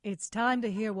It's time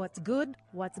to hear what's good,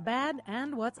 what's bad,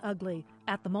 and what's ugly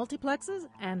at the multiplexes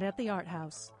and at the art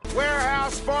house.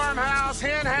 Warehouse, farmhouse,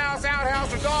 hen house,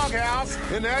 outhouse, or doghouse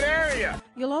in that area.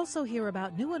 You'll also hear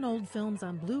about new and old films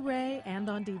on Blu-ray and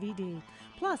on DVD.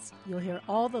 Plus, you'll hear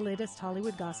all the latest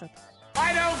Hollywood gossip.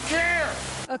 I don't care!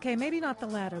 Okay, maybe not the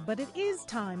latter, but it is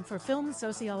time for Film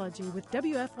Sociology with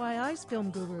WFYI's film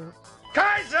guru.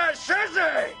 Kaiser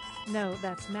Socey! No,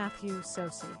 that's Matthew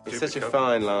Socey. It's such a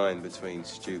fine line between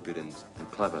stupid and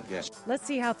clever, yes. Let's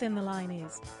see how thin the line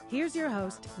is. Here's your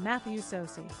host, Matthew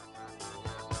Socey.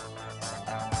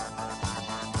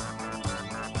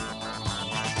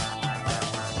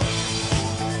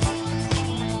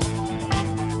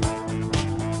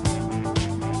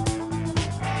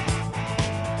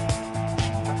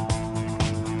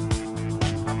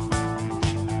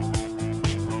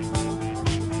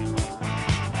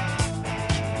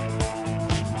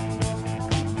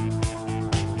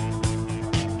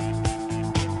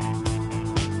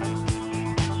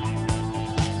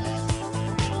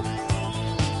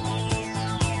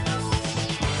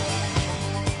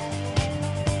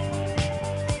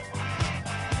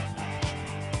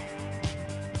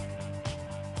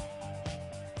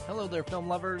 Hello there, film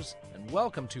lovers, and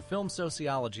welcome to Film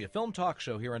Sociology, a film talk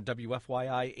show here on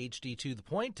WFYI HD to the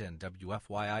Point and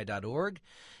WFYI.org.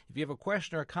 If you have a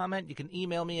question or a comment, you can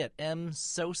email me at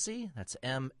msocey, that's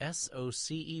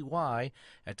M-S-O-C-E-Y,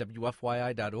 at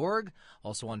WFYI.org.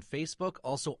 Also on Facebook,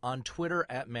 also on Twitter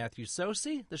at Matthew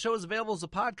Socey. The show is available as a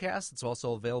podcast. It's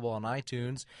also available on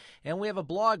iTunes. And we have a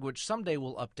blog, which someday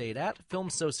we'll update at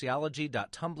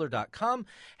filmsociology.tumblr.com.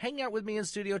 Hanging out with me in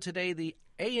studio today, the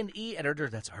A&E editor,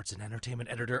 that's Arts and Entertainment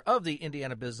editor of the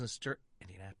Indianapolis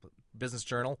Business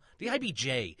Journal, the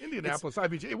IBJ. Indianapolis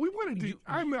IBJ. We want to do.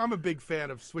 I'm a big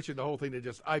fan of switching the whole thing to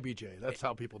just IBJ. That's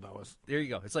how people know us. There you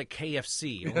go. It's like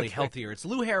KFC, only healthier. It's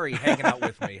Lou Harry hanging out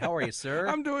with me. How are you, sir?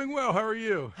 I'm doing well. How are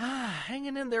you?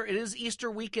 Hanging in there. It is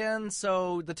Easter weekend,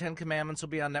 so the Ten Commandments will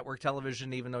be on network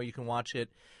television, even though you can watch it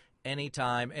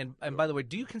anytime. And by the way,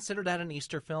 do you consider that an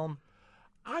Easter film?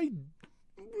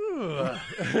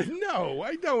 No,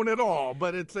 I don't at all.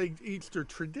 But it's a Easter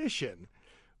tradition,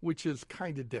 which is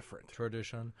kind of different.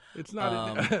 Tradition. It's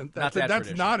not. That's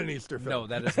not an Easter film. No,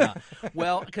 that is not.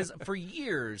 Well, because for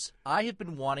years I have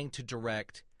been wanting to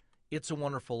direct It's a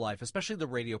Wonderful Life, especially the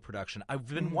radio production. I've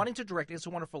been wanting to direct It's a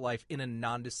Wonderful Life in a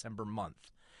non-December month.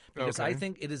 Because I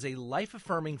think it is a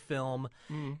life-affirming film.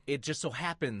 It just so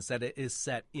happens that it is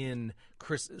set in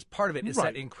Christmas. Part of it is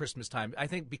set in Christmas time. I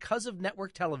think because of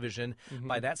network television,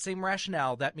 by that same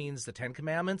rationale, that means The Ten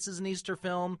Commandments is an Easter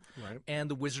film, and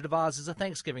The Wizard of Oz is a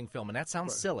Thanksgiving film, and that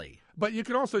sounds silly. But you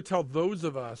can also tell those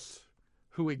of us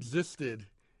who existed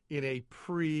in a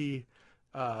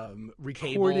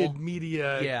recorded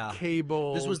media,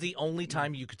 cable. This was the only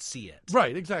time you could see it.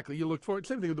 Right, exactly. You looked forward.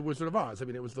 Same thing with The Wizard of Oz. I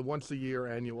mean, it was the once-a-year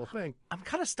annual thing. I'm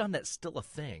kind of stunned that's still a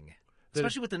thing,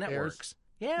 especially with the networks.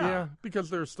 Yeah, because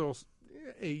there's still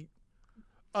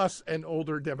us and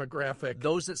older demographic.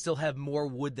 Those that still have more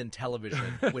wood than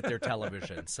television with their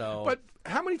television. So, but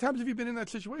how many times have you been in that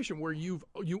situation where you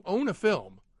own a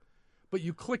film, but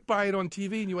you click by it on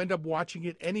TV and you end up watching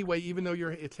it anyway, even though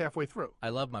it's halfway through? I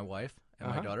love my wife and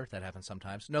my daughter. That happens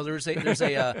sometimes. No, there's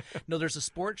a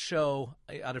sports show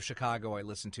out of Chicago I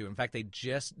listen to. In fact, they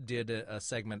just did a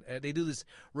segment. They do this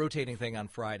rotating thing on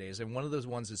Fridays, and one of those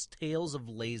ones is Tales of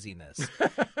Laziness,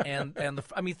 and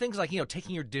things like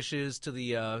taking your dishes to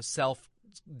the self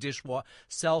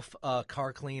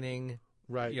car cleaning.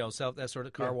 Right. That sort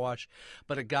of car wash.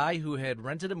 But a guy who had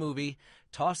rented a movie,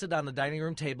 tossed it on the dining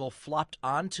room table, flopped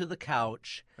onto the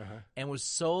couch, and was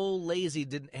so lazy he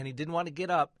didn't want to get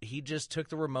up. He just took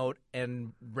the remote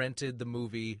and rented the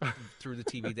movie through the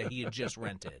TV that he had just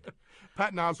rented.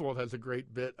 Patton Oswalt has a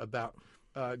great bit about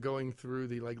going through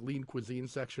the lean cuisine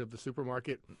section of the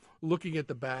supermarket, looking at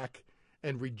the back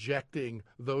and rejecting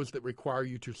those that require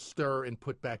you to stir and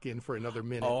put back in for another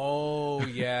minute. Oh,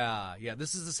 yeah. Yeah,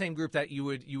 this is the same group that you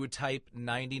would type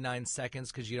 99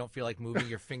 seconds because you don't feel like moving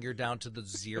your finger down to the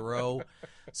zero.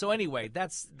 So anyway,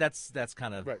 that's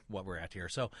kind of what we're at here.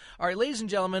 So, all right, ladies and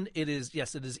gentlemen, it is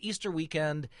Easter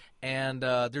weekend, and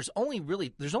there's only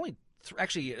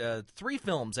three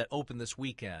films that open this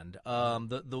weekend.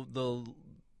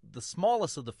 The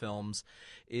smallest of the films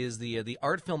is the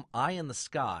art film Eye in the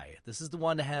Sky. This is the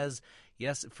one that has,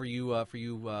 for you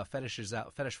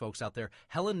fetish folks out there,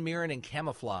 Helen Mirren in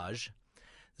Camouflage.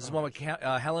 This is one with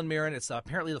Helen Mirren. It's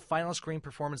apparently the final screen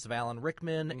performance of Alan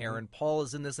Rickman. Aaron Paul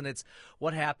is in this, and it's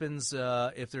what happens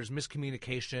if there's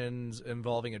miscommunications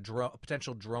involving a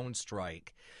potential drone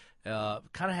strike. Kind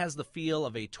of has the feel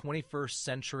of a 21st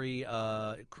century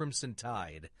Crimson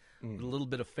Tide. with a little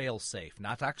bit of fail-safe.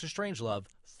 Not Doctor Strangelove,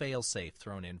 fail-safe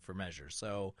thrown in for measure.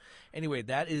 So anyway,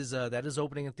 that is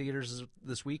opening in theaters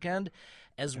this weekend,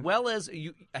 as well as,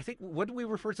 I think, what do we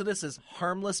refer to this as?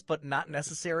 Harmless but not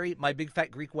necessary? My Big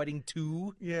Fat Greek Wedding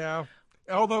 2? Yeah.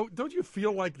 Although, don't you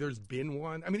feel like there's been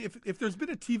one? I mean, if there's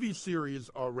been a TV series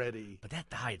already. But that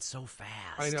died so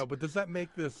fast. I know, but does that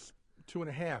make this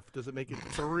 2.5? Does it make it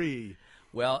 3?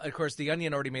 Well, of course, The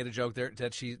Onion already made a joke there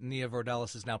that Nia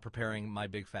Vardalos is now preparing My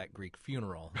Big Fat Greek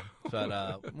Funeral. But,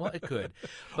 well, it could.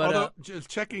 But, although, just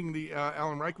checking the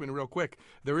Alan Rickman real quick,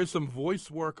 there is some voice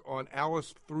work on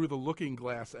Alice Through the Looking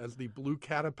Glass as the blue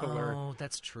caterpillar. Oh,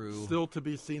 that's true. Still to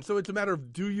be seen. So it's a matter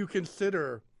of, do you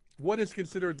consider, what is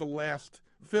considered the last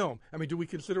film? I mean, do we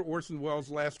consider Orson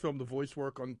Welles' last film the voice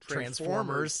work on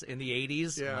Transformers in the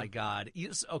 80s? Yeah. My God.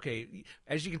 Okay,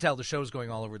 as you can tell, the show's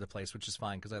going all over the place, which is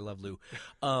fine because I love Lou.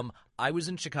 I was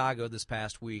in Chicago this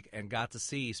past week and got to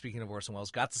see, speaking of Orson Welles,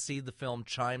 got to see the film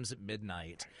Chimes at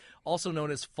Midnight, also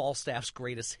known as Falstaff's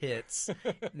Greatest Hits,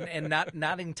 and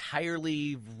not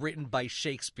entirely written by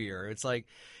Shakespeare. It's like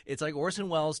Orson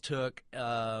Welles took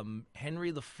Henry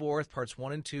IV, parts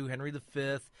 1 and 2, Henry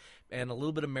V, and a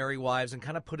little bit of Merry Wives, and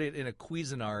kind of put it in a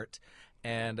Cuisinart,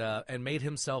 and made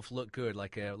himself look good,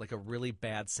 like a really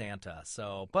bad Santa.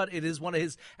 So, but it is one of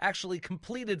his actually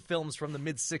completed films from the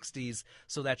mid '60s,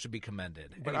 so that should be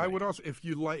commended. But Anyway. I would also, if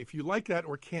you like that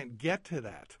or can't get to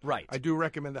that, Right. I do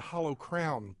recommend the Hollow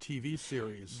Crown TV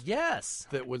series. Yes.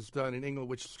 That was done in England,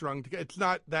 which strung together. It's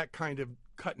not that kind of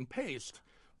cut and paste,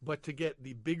 but to get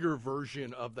the bigger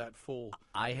version of that full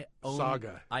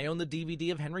saga. I own the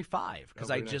DVD of Henry V because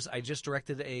Oh, I very I just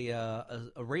directed a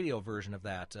radio version of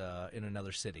that in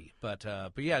another city. But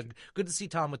yeah, good to see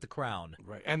Tom with the Crown.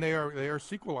 Right, and they are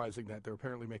sequelizing that. They're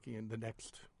apparently making the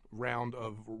next round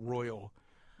of royal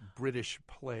British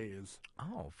plays.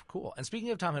 Oh, cool. And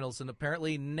speaking of Tom Hiddleston,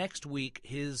 apparently next week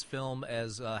his film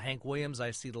as Hank Williams,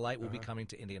 I See the Light, will be coming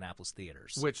to Indianapolis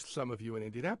theaters. Which some of you in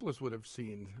Indianapolis would have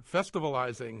seen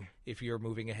festivalizing. If you're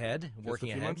moving ahead, working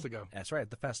a few ahead. months ago. That's right,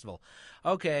 at the festival.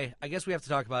 Okay, I guess we have to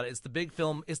talk about it. It's the big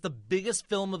film. It's the biggest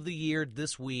film of the year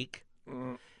this week.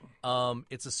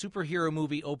 It's a superhero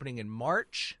movie opening in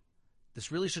March. This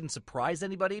really shouldn't surprise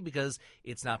anybody because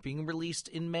it's not being released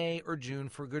in May or June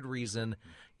for good reason.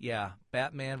 Yeah,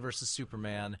 Batman versus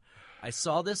Superman. I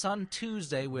saw this on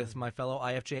Tuesday with my fellow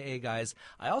IFJA guys.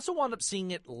 I also wound up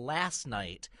seeing it last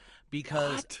night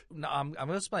because What? No, I'm going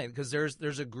to explain because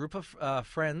there's a group of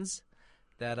friends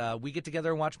that we get together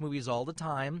and watch movies all the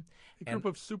time. A group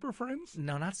of super friends?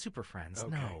 No, not super friends.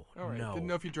 Okay. No, All right. no. Didn't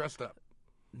know if you dressed up.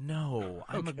 No,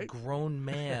 I'm Okay. a grown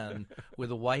man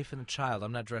with a wife and a child.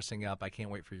 I'm not dressing up. I can't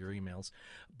wait for your emails.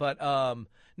 But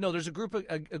no, there's a group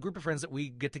of friends that we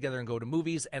get together and go to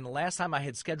movies. And the last time I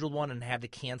had scheduled one and had to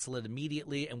cancel it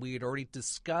immediately, and we had already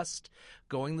discussed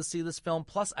going to see this film.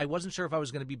 Plus, I wasn't sure if I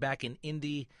was going to be back in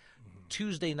Indy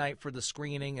Tuesday night for the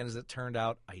screening, and as it turned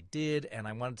out, I did, and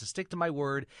I wanted to stick to my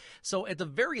word. So at the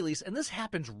very least, and this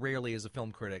happens rarely as a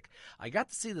film critic, I got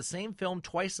to see the same film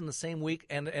twice in the same week,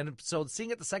 and so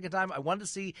seeing it the second time, I wanted to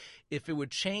see if it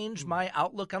would change my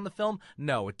outlook on the film.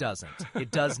 No, it doesn't. It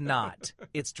does not.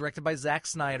 It's directed by Zack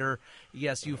Snyder.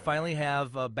 Yes, you finally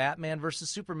have Batman versus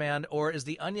Superman, or as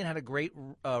The Onion had a great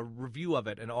review of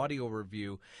it, an audio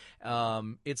review.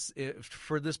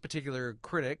 For this particular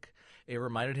critic, it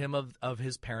reminded him of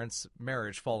his parents'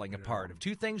 marriage falling apart. Of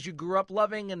two things you grew up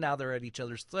loving, and now they're at each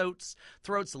other's throats,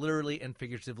 literally and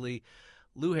figuratively.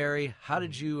 Lou Harry, how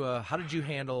did you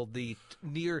handle the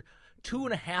near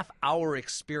 2.5-hour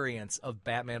experience of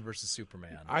Batman versus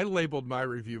Superman? I labeled my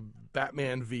review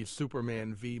Batman v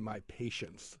Superman v My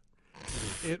Patience.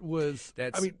 It was.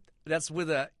 That's with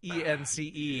a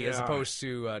ENCE as Yeah. opposed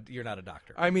to you're not a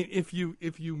doctor. I mean, if you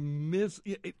miss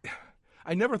it,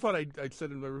 I never thought I'd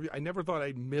said in my review. I never thought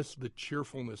I'd miss the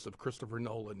cheerfulness of Christopher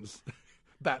Nolan's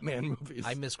Batman movies.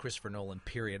 I miss Christopher Nolan.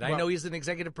 Period. I Well- know he's an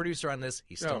executive producer on this.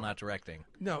 He's still not directing.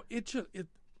 No,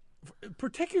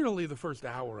 particularly the first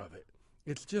hour of it.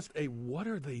 It's just a what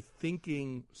are they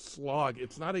thinking slog.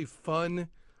 It's not a fun,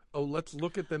 let's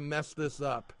look at them mess this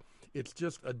up. It's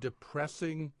just a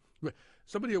depressing.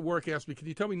 Somebody at work asked me, can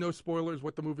you tell me no spoilers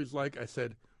what the movie's like? I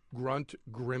said, grunt,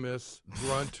 grimace,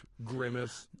 grunt,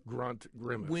 grimace, grunt,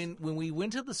 grimace. When we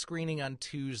went to the screening on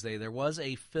Tuesday, there was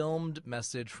a filmed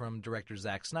message from director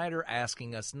Zack Snyder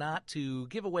asking us not to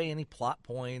give away any plot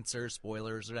points or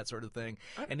spoilers or that sort of thing.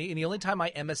 And the only time I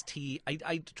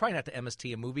try not to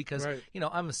MST a movie because, Right.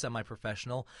 I'm a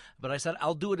semi-professional. But I said,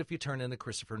 I'll do it if you turn into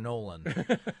Christopher Nolan.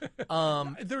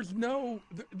 There's no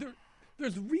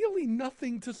there's really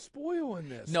nothing to spoil in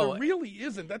this. No. There really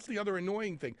isn't. That's the other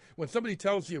annoying thing. When somebody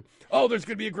tells you, oh, there's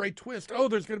going to be a great twist. Oh,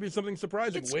 there's going to be something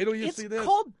surprising. Wait till you see this. It's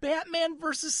called Batman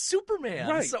versus Superman.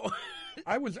 Right. So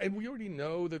and we already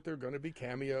know that they're going to be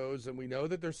cameos, and we know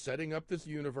that they're setting up this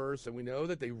universe, and we know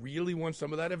that they really want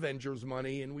some of that Avengers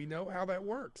money, and we know how that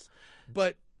works.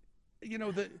 But, you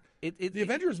know, the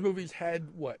Avengers movies had,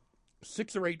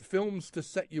 6 or 8 films to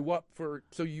set you up for,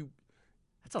 so you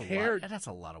cared. That's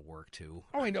a lot of work, too.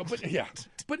 Oh, I know, but yeah.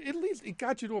 But at least it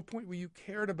got you to a point where you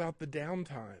cared about the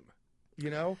downtime, you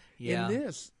know? Yeah. In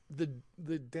this, the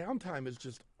downtime is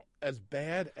just as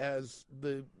bad as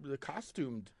the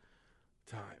costumed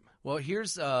time. Well,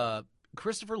 here's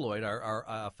Christopher Lloyd,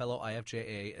 our fellow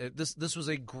IFJA. This was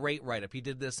a great write-up. He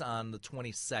did this on the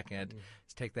 22nd.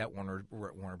 Let's take that, Warner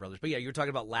Brothers. But yeah, you're talking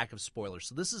about lack of spoilers.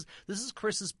 So this is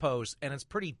Chris's post, and it's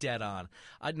pretty dead on.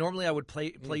 Normally I would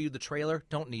play you the trailer.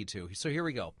 Don't need to. So here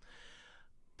we go.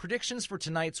 Predictions for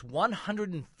tonight's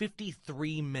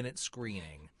 153-minute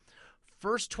screening.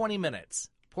 First 20 minutes,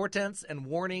 portents and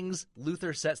warnings.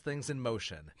 Luthor sets things in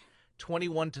motion.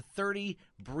 21 to 30,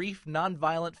 brief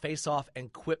nonviolent face-off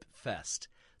and quip fest.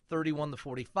 31 to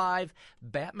 45,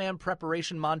 Batman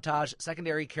preparation montage,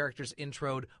 secondary characters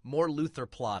introed, more Luthor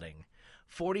plotting.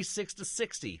 46 to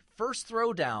 60, first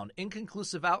throwdown,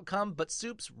 inconclusive outcome, but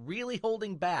Soup's really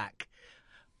holding back.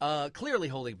 Clearly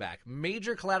holding back.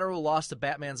 Major collateral loss to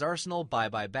Batman's arsenal.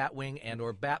 Bye-bye Batwing and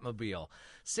or Batmobile.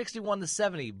 61 to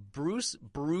 70. Bruce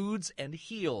broods and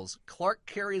heals. Clark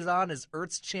carries on as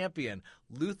Earth's champion.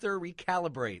 Luthor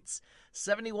recalibrates.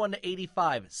 71 to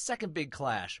 85. Second big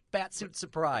clash. Batsuit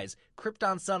surprise.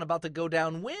 Krypton Sun about to go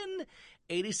down. Win.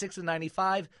 86 to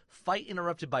 95. Fight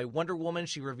interrupted by Wonder Woman.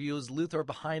 She reveals Luthor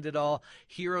behind it all.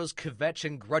 Heroes kvetch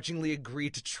and grudgingly agree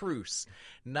to truce.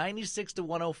 96 to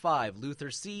 105.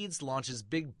 Luthor cedes, launches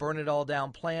big burn it all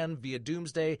down plan via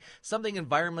Doomsday. Something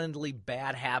environmentally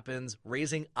bad happens,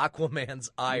 raising Aquaman's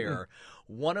ire.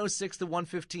 106 to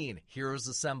 115. Heroes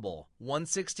assemble.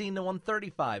 116 to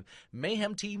 135.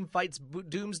 Mayhem team fights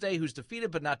Doomsday, who's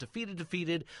defeated but not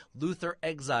defeated. Luthor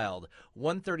exiled.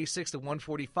 136 to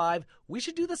 145. We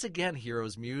should do this again,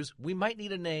 Heroes muse. We might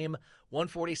need a name.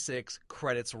 146.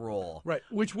 Credits roll. Right,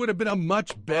 which would have been a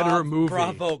much better movie.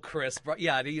 Bravo, Chris.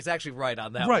 Yeah, he's actually right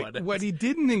on that one. Right. What he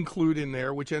didn't include in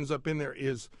there, which ends up in there,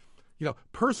 is,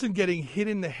 person getting hit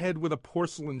in the head with a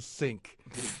porcelain sink.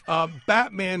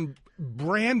 Batman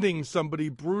branding somebody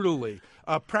brutally.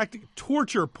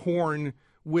 Torture porn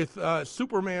with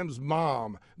Superman's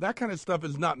mom. That kind of stuff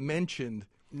is not mentioned.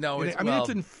 No, it's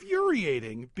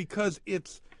infuriating because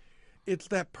it's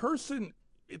that person.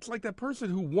 It's like that person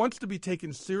who wants to be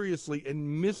taken seriously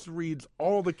and misreads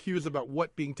all the cues about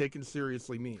what being taken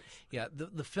seriously means. Yeah,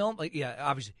 the film,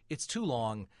 obviously, it's too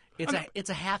long. It's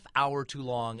a half hour too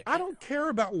long. I don't care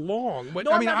about long. But,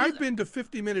 no, I've been to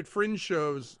 50-minute fringe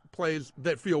plays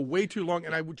that feel way too long,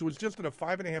 and I was just at a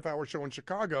 5.5-hour show in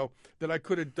Chicago that I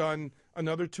could have done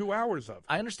another 2 hours of.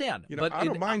 I understand. But I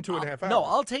don't mind 2.5 hours. No,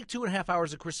 I'll take 2.5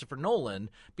 hours of Christopher Nolan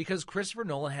because Christopher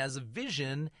Nolan has a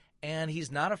vision. And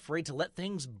he's not afraid to let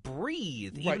things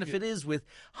breathe, even if it is with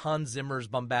Hans Zimmer's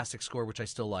bombastic score, which I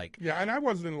still like. Yeah, and I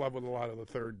wasn't in love with a lot of the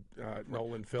third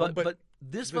Nolan film. But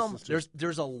this film,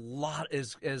 there's a lot,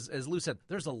 as Lou said,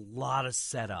 there's a lot of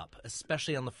setup,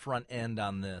 especially on the front end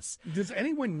on this. Does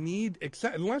anyone need,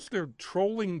 unless they're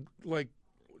trolling,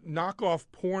 knockoff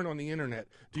porn on the internet,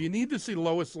 do you need to see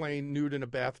Lois Lane nude in a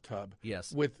bathtub?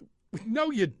 Yes.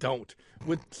 No, you don't.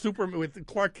 With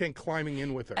Clark Kent climbing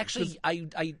in with her. Actually,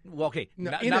 okay.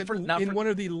 In one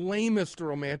of the lamest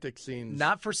romantic scenes.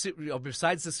 Not for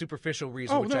besides the superficial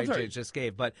reason I just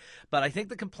gave, but I think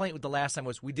the complaint with the last time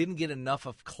was we didn't get enough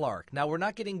of Clark. Now we're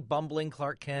not getting bumbling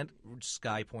Clark Kent.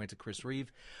 Sky point to Chris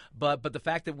Reeve, but the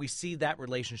fact that we see that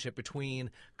relationship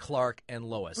between Clark and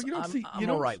Lois, well, I'm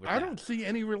all right with that. I don't see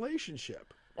any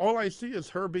relationship. All I see is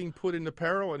her being put into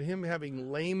peril and him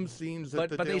having lame scenes at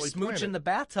the Daily But they smooch Planet. in the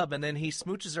bathtub, and then he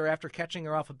smooches her after catching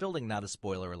her off a building. Not a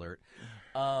spoiler alert.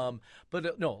 No,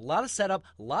 a lot of setup.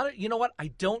 You know what? I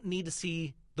don't need to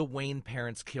see the Wayne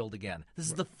parents killed again. This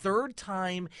is the third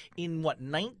time in,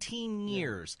 19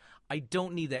 years. I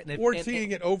don't need that.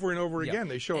 Seeing it over and over again.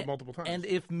 They show it multiple times. And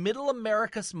if middle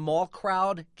America's mall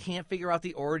crowd can't figure out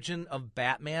the origin of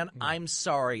Batman, I'm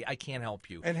sorry. I can't help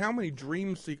you. And how many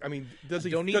dreams? Does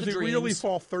he really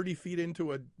fall 30 feet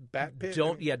into a bat pit?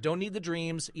 Don't need the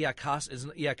dreams. Kevin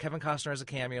Costner has a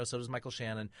cameo. So does Michael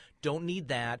Shannon. Don't need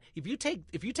that. If you take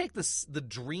the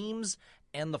dreams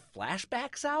and the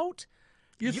flashbacks out,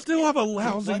 You still have a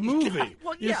lousy movie.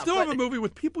 Well, you still have a movie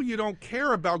with people you don't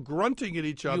care about grunting at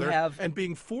each other and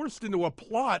being forced into a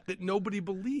plot that nobody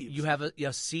believes. You have a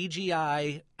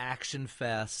CGI action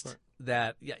fest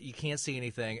that you can't see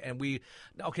anything. And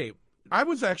I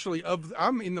was actually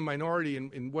I'm in the minority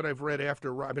in what I've read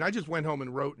after. I mean, I just went home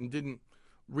and wrote and didn't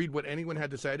read what anyone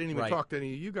had to say. I didn't even talk to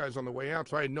any of you guys on the way out,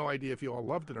 so I had no idea if you all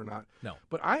loved it or not. No.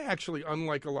 But I actually,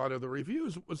 unlike a lot of the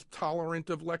reviews, was tolerant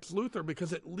of Lex Luthor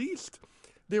because at least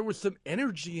there was some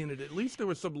energy in it. At least there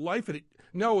was some life in it.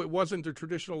 No, it wasn't a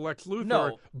traditional Lex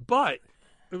Luthor, but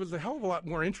it was a hell of a lot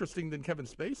more interesting than Kevin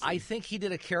Spacey. I think he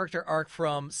did a character arc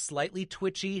from slightly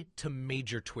twitchy to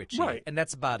major twitchy, and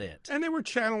that's about it. And they were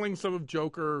channeling some of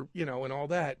Joker, and all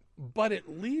that, but at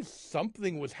least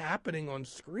something was happening on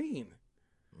screen.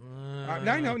 No.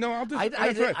 I'll just.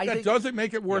 That doesn't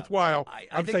make it worthwhile.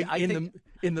 I'm saying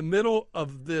in the middle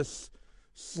of this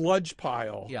sludge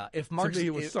pile. Yeah, if Mark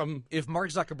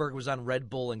Zuckerberg was on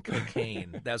Red Bull and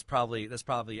cocaine, that's probably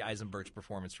Eisenberg's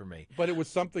performance for me. But it was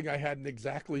something I hadn't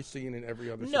exactly seen in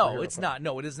every other. No, it's not.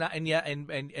 No, it is not. And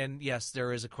and yes,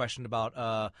 there is a question about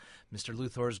Mr.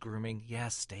 Luthor's grooming.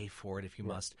 Yes, stay for it if you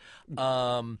must.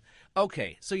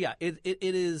 Okay, so yeah, it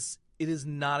is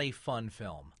not a fun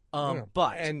film.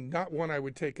 But not one I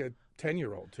would take a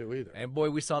 10-year-old to either. And boy,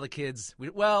 we saw the kids.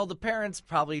 The parents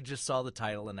probably just saw the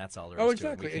title, and that's all there is. Oh,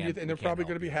 exactly. And they're probably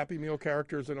going to be Happy Meal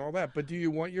characters and all that. But do you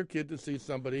want your kid to see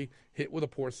somebody hit with a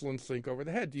porcelain sink over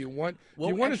the head? Do you want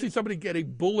to see somebody get a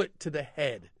bullet to the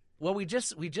head? Well, we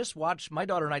just watched. My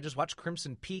daughter and I just watched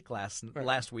Crimson Peak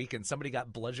last week, and somebody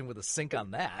got bludgeoned with a sink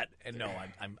on that. And no,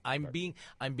 I'm being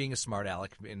a smart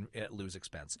aleck at Lou's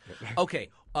expense. Okay.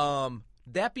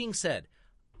 That being said.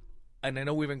 And I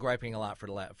know we've been griping a lot for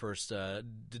the first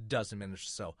dozen minutes or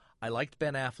so. I liked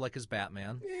Ben Affleck as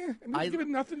Batman. Yeah, it had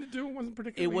nothing to do. It wasn't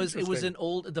particularly It was an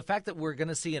old. The fact that we're going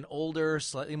to see an older,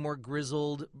 slightly more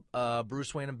grizzled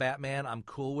Bruce Wayne and Batman, I'm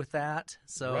cool with that.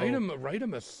 So write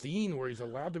him a scene where he's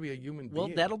allowed to be a human being. Well,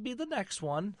 that'll be the next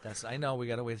one. I know we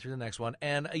got to wait through the next one.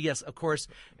 And yes, of course,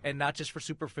 and not just for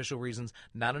superficial reasons.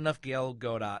 Not enough Gal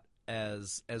Gadot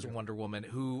as Wonder Woman,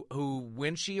 who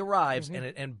when she arrives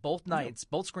and both nights,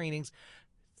 both screenings,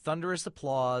 thunderous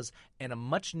applause and a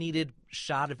much needed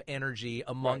shot of energy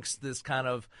amongst this kind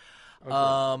of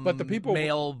but the people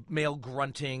male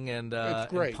grunting and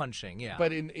punching. Yeah,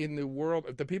 but in the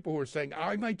world, the people who are saying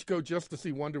I might go just to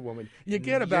see Wonder Woman, you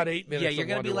get about 8 minutes. Yeah, you're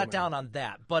going to be let down on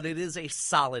that, but it is a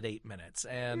solid 8 minutes,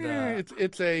 and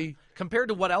it's a compared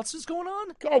to what else is going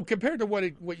on. Oh, compared to what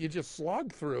you just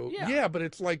slogged through. Yeah, but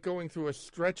it's like going through a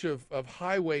stretch of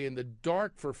highway in the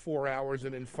dark for 4 hours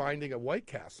and then finding a White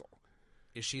Castle.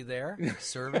 Is she there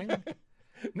serving?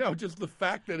 No, just the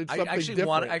fact that it's something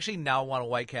different. I actually now want a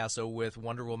White Castle with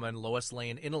Wonder Woman, Lois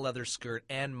Lane in a leather skirt,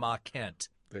 and Ma Kent.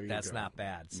 That's not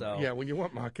bad. So yeah, when you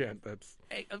want Ma Kent, that's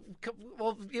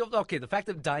okay. The fact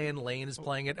that Diane Lane is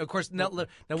playing it, of course, now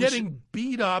getting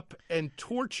beat up and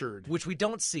tortured, which we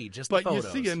don't see, just but the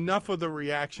photos. You see enough of the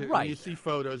reaction, right? And you see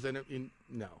photos, and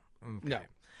no.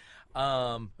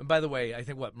 And by the way, I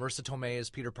think Marissa Tomei is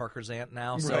Peter Parker's aunt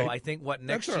now. So I think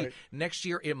next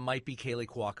year it might be Kaylee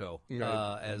Cuoco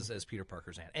as Peter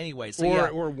Parker's aunt. Anyway, so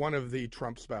or one of the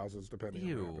Trump spouses,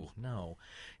 depending. No.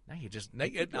 Now you just.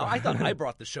 I thought I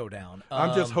brought the show down.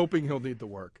 I'm just hoping he'll need the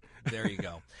work. There you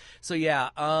go. So yeah.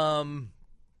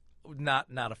 Not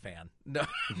a fan. No,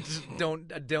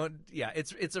 don't. Yeah,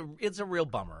 it's a real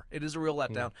bummer. It is a real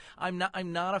letdown. I'm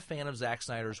not a fan of Zack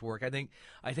Snyder's work. I think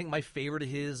my favorite of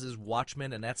his is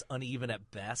Watchmen, and that's uneven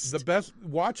at best. The best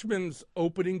Watchmen's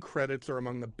opening credits are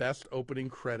among the best opening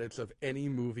credits of any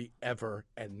movie ever.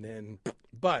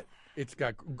 But it's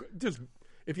got just.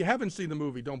 If you haven't seen the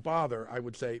movie, don't bother, I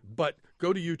would say. But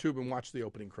go to YouTube and watch the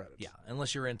opening credits. Yeah,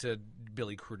 unless you're into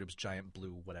Billy Crudup's Giant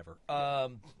Blue, whatever.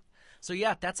 So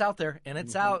yeah, that's out there, and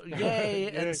it's out.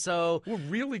 Yay! And so I'm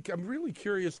really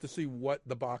curious to see what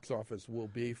the box office will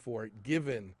be for it,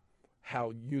 given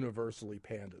how universally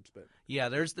panned it's been. Yeah,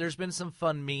 there's been some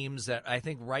fun memes that I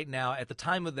think right now, at the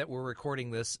time that we're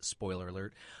recording this, spoiler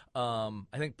alert, I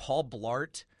think Paul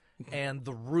Blart and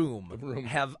The Room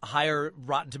have higher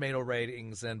Rotten Tomato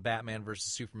ratings than Batman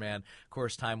versus Superman. Of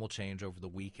course, time will change over the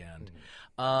weekend.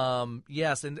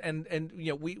 Yes, and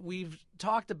we've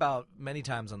talked about many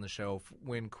times on the show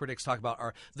when critics talk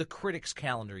about the critics'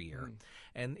 calendar year,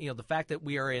 and the fact that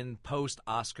we are in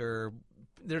post-Oscar.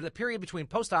 There's a period between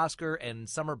post-Oscar and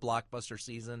summer blockbuster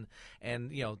season,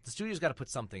 and the studio's got to put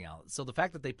something out. So the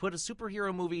fact that they put a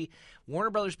superhero movie,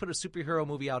 Warner Brothers put a superhero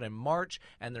movie out in March,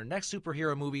 and their next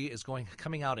superhero movie is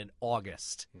coming out in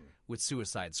August with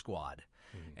Suicide Squad.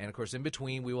 And, of course, in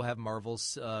between, we will have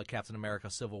Marvel's Captain America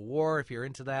Civil War, if you're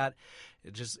into that.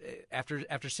 It just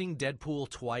after seeing Deadpool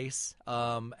twice,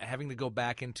 having to go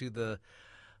back into the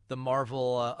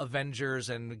Marvel Avengers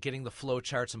and getting the flow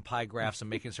charts and pie graphs and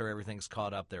making sure everything's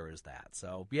caught up, there is that.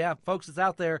 So, yeah, folks, it's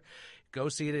out there. Go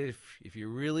see it if you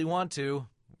really want to.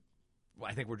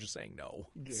 I think we're just saying no.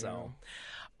 Yeah. So,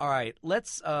 all right,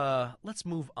 let's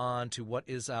move on to what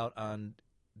is out on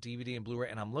DVD and Blu-ray.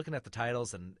 And I'm looking at the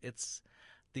titles, and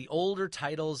the older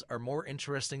titles are more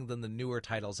interesting than the newer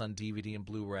titles on DVD and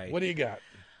Blu-ray. What do you got?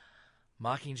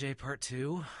 Mockingjay Part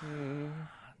 2.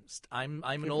 I'm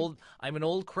an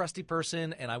old crusty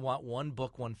person, and I want one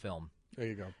book, one film. There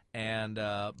you go. And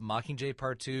Mockingjay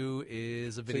Part 2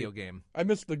 is a video game. I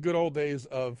miss the good old days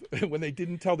of when they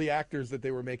didn't tell the actors that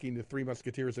they were making the Three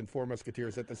Musketeers and Four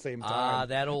Musketeers at the same time.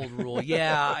 That old rule.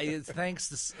 Yeah, thanks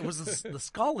to, it was the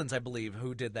Scollins, I believe,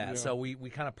 who did that. Yeah. So we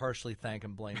kind of partially thank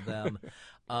and blame them.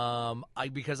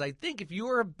 Because I think if you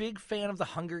were a big fan of the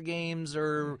Hunger Games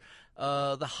or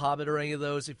The Hobbit or any of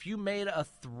those, if you made a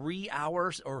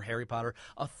 3-hour, or Harry Potter,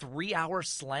 a 3-hour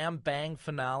slam bang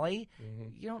finale,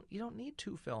 you don't need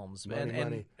two films.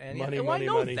 Money. I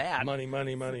know that.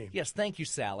 Money. Yes, thank you,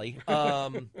 Sally.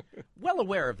 Well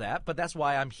aware of that, but that's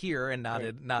why I'm here and not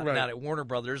at Warner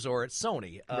Brothers or at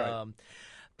Sony. Right.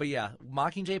 But yeah,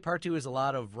 Mockingjay Part 2 is a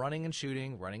lot of running and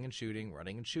shooting,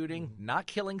 not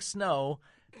killing Snow.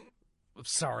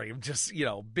 Sorry, just,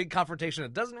 big confrontation.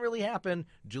 It doesn't really happen.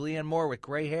 Julianne Moore with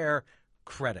gray hair,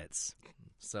 credits.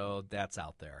 So that's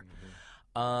out there.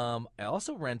 I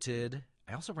also rented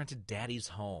Daddy's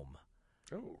Home.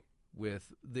 Oh.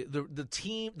 With the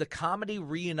team, the comedy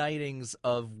reunitings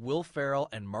of Will Ferrell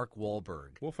and Mark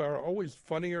Wahlberg. Will Ferrell always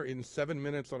funnier in 7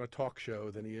 minutes on a talk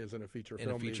show than he is in a feature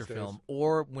film.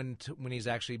 Or when he's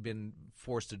actually been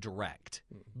forced to direct,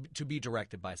 to be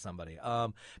directed by somebody.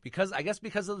 Because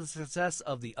of the success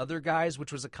of The Other Guys,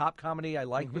 which was a cop comedy I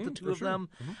liked with the two of them.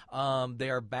 They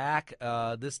are back.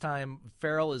 This time,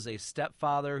 Ferrell is a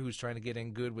stepfather who's trying to get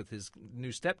in good with his new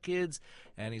stepkids,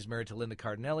 and he's married to Linda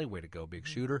Cardinelli. Way to go, big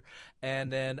shooter.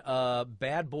 And then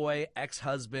bad boy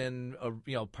ex-husband,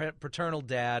 paternal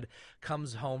dad,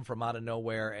 comes home from out of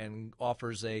nowhere and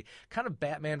offers a kind of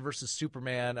Batman versus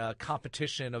Superman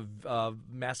competition of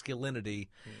masculinity.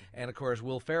 And, of course,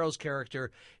 Will Ferrell's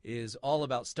character is all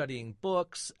about studying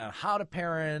books, how to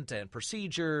parent, and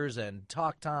procedures, and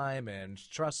talk time, and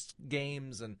trust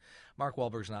games. And Mark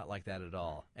Wahlberg's not like that at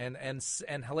all. And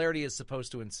hilarity is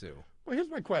supposed to ensue. Well, here's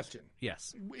my question.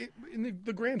 Yes. In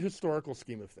the grand historical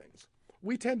scheme of things,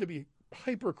 we tend to be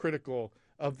hypercritical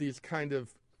of these kind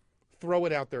of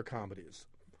throw-it-out-there comedies.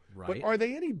 Right. But are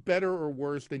they any better or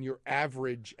worse than your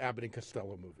average Abbott and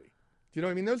Costello movie? Do you know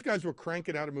what I mean? Those guys were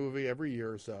cranking out a movie every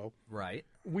year or so. Right.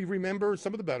 We remember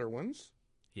some of the better ones.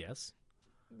 Yes.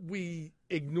 We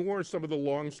ignore some of the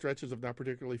long stretches of not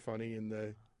particularly funny in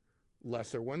the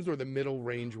lesser ones or the middle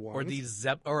range ones, or these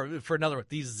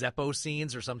Zeppo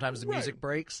scenes, or sometimes the music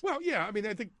breaks. Well, yeah, I mean,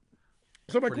 I think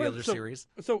so. My question, other series.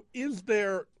 So,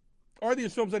 are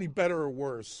these films any better or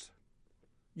worse?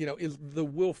 Is the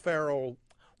Will Ferrell?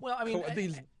 Well, I mean,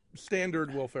 these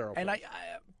standard Will Ferrell films. And I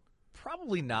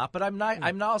probably not, but I'm not.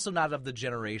 I'm also not of the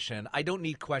generation. I don't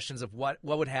need questions of what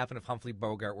would happen if Humphrey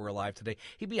Bogart were alive today.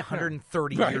 He'd be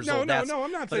 130 years old. No,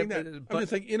 I'm not saying that. I'm just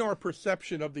saying in our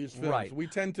perception of these films, we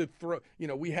tend to throw.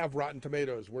 We have Rotten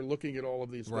Tomatoes. We're looking at all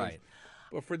of these things. Right.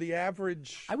 But for the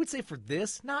average, I would say for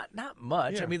this, not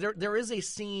much. Yeah. I mean, there is a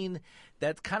scene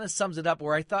that kind of sums it up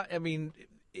where I thought. I mean.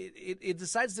 It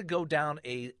decides to go down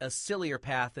a sillier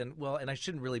path, and I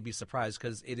shouldn't really be surprised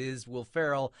because it is Will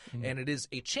Ferrell, and it is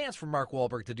a chance for Mark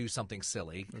Wahlberg to do something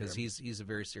silly because he's a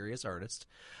very serious artist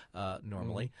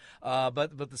normally.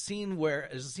 But there's a scene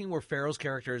where Ferrell's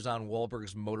character is on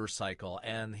Wahlberg's motorcycle,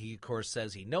 and he of course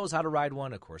says he knows how to ride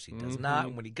one. Of course he does not.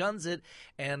 And when he guns it,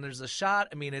 and there's a shot.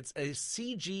 I mean, it's a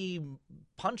CG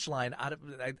punchline out of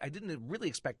I didn't really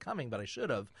expect coming, but I should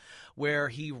have, where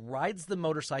he rides the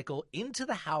motorcycle into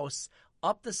the house,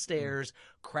 up the stairs,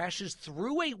 crashes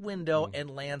through a window,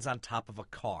 and lands on top of a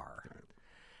car.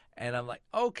 And I'm like,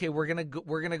 okay, we're gonna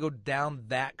go down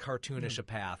that cartoonish a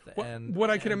path. What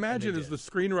I can imagine is the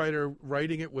screenwriter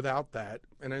writing it without that.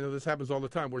 And I know this happens all the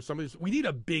time, where we need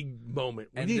a big moment.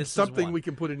 We need something we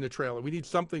can put in the trailer. We need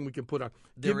something we can put on.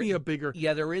 Give me a bigger.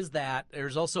 Yeah, there is that.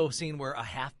 There's also a scene where a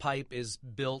half pipe is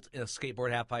built, a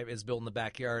skateboard half pipe is built in the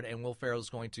backyard, and Will Ferrell is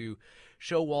going to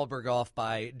show Wahlberg off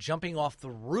by jumping off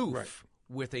the roof. Right.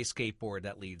 With a skateboard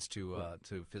that leads to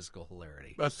physical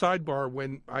hilarity. A sidebar: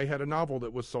 when I had a novel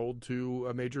that was sold to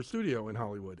a major studio in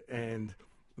Hollywood, and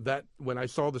that when I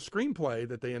saw the screenplay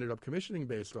that they ended up commissioning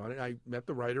based on it, I met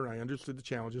the writer and I understood the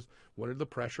challenges. One of the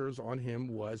pressures on him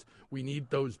was we need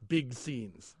those big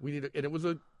scenes. And it was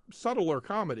a subtler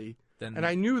comedy, and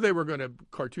I knew they were going to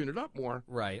cartoon it up more.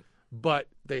 Right. But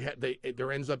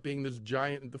there ends up being this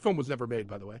giant. The film was never made,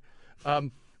 by the way.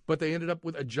 But they ended up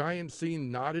with a giant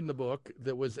scene not in the book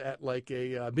that was at like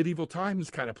a medieval times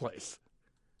kind of place.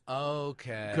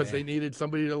 Okay. Because they needed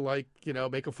somebody to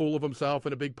make a fool of himself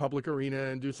in a big public arena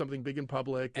and do something big in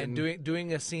public. And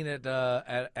doing a scene at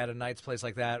a night's place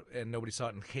like that, and nobody saw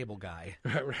it in Cable Guy.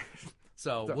 Right.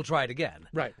 So we'll try it again.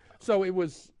 Right. So it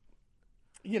was,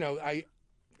 I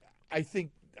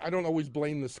think I don't always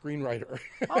blame the screenwriter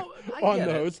on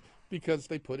those. Because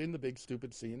they put in the big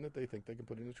stupid scene that they think they can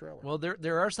put in the trailer. Well,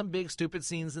 there are some big stupid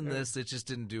scenes in this. It just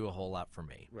didn't do a whole lot for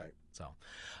me. Right. So,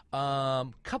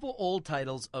 couple old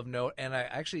titles of note, and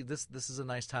this is a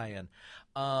nice tie-in.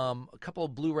 A couple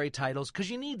of Blu-ray titles because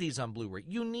you need these on Blu-ray.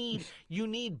 You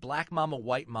need Black Mama,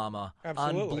 White Mama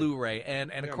on Blu-ray, and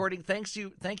thank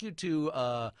you to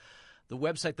the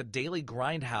website The Daily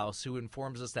Grindhouse, who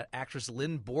informs us that actress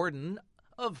Lynn Borden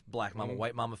of Black Mama,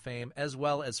 White Mama fame, as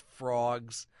well as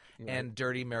Frogs and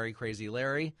Dirty Mary, Crazy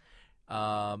Larry.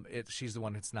 She's the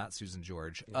one that's not Susan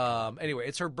George. Anyway,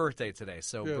 it's her birthday today,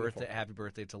 so happy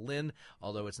birthday to Lynn,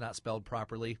 although it's not spelled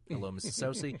properly. Hello, Mrs.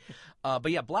 Socey.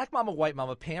 But yeah, Black Mama, White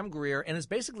Mama, Pam Grier, and is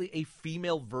basically a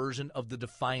female version of the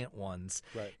Defiant Ones.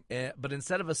 Right. But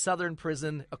instead of a Southern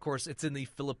prison, of course, it's in the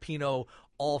Filipino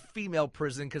all-female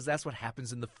prison because that's what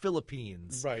happens in the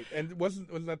Philippines. Right. And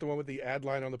wasn't that the one with the ad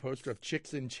line on the poster of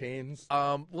Chicks in Chains?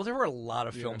 Well, there were a lot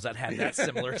of films that had that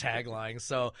similar tagline.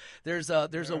 So there's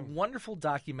a wonderful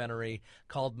documentary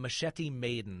called Machete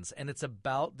Maidens, and it's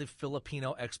about the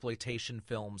Filipino exploitation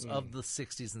films of the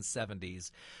 60s and 70s.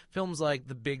 Films like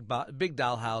The Big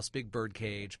Dollhouse, Big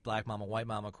Birdcage, Black Mama, White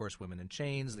Mama, of course, Women in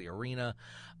Chains, The Arena.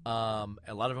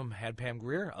 A lot of them had Pam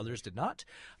Grier, others did not.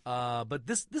 But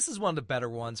this is one of the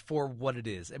better ones for what it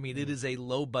is. I mean, it is a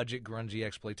low-budget, grungy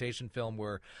exploitation film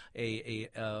where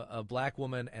a black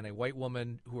woman and a white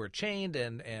woman who are chained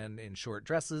and in short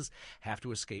dresses have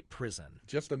to escape prison.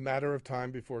 Just a matter of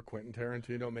time before Quentin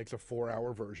Tarantino makes a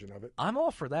 4-hour version of it. I'm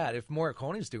all for that if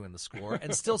Morricone's doing the score,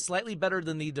 and still slightly better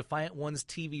than the Defiant Ones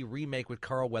TV remake with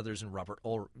Carl Weathers and Robert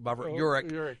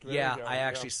Urich. Yeah, I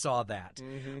actually saw that.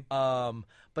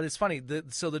 But it's funny.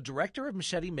 So the director of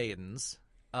Machete Maidens,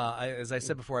 as I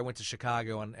said before, I went to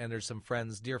Chicago, and there's some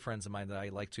dear friends of mine that I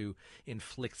like to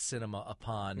inflict cinema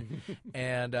upon.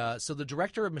 And so the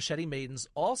director of Machete Maidens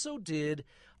also did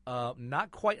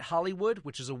Not Quite Hollywood,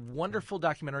 which is a wonderful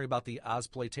documentary about the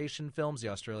Ozploitation films, the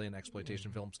Australian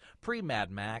exploitation films,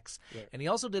 pre-Mad Max. Right. And he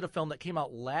also did a film that came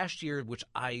out last year, which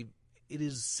it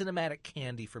is cinematic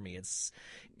candy for me.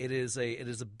 It is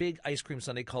a big ice cream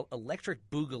sundae called Electric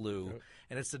Boogaloo,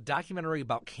 and it's a documentary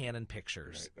about Canon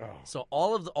Pictures. Right. Oh. So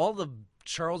all of the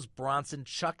Charles Bronson,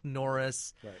 Chuck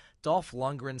Norris, Dolph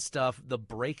Lundgren stuff, the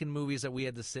break-in movies that we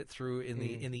had to sit through in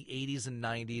the 80s and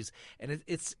 90s, and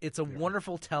it's a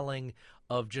wonderful telling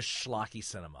of just schlocky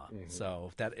cinema.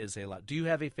 So that is a lot. Do you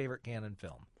have a favorite Canon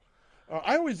film?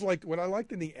 I always liked what I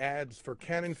liked in the ads for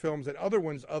Canon films and other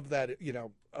ones of that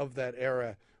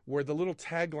era were the little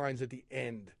taglines at the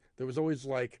end. There was always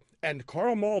like, and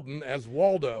Carl Malden as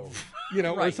Waldo,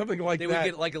 or something like that. They would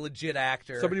get like a legit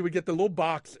actor. Somebody would get the little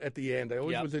box at the end. I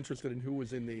always was interested in who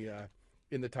was in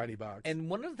the tiny box. And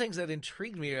one of the things that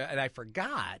intrigued me, and I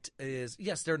forgot, is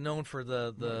yes, they're known for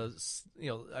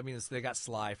they got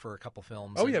Sly for a couple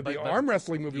films. Oh the arm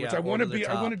wrestling movie, which I wanted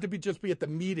to be at the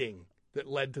meeting that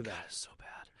led to that. God, it's so bad.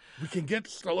 We can get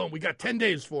Stallone. We got 10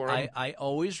 days for him. I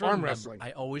always remember. Arm wrestling.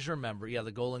 I always remember. Yeah,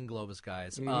 the Golan Globus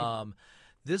guys.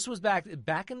 This was back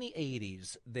in the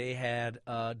 80s. They had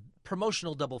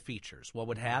promotional double features. What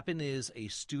would happen is a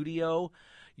studio,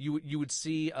 you would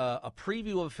see a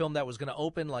preview of a film that was going to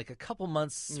open like a couple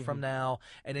months from now,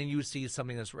 and then you would see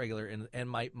something that's regular.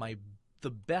 And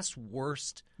the best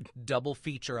worst double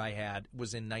feature I had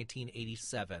was in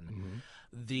 1987.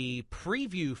 The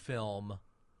preview film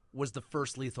was the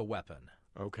first Lethal Weapon.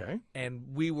 Okay.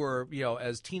 And we were,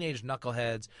 as teenage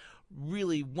knuckleheads,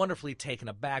 really wonderfully taken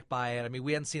aback by it. I mean,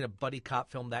 we hadn't seen a buddy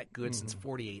cop film that good since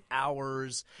 48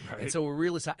 Hours. Right. And so we're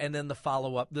really – and then the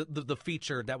follow-up, the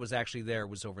feature that was actually there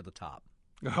was Over the Top.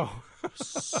 Oh.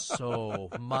 So,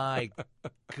 my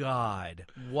God,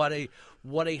 what a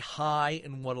high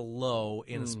and what a low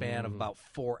in a span of about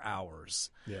 4 hours.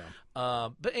 Yeah.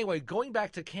 But anyway, going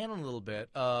back to canon a little bit,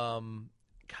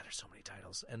 God, there's so many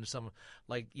titles, and some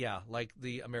like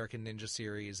the American Ninja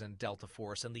series and Delta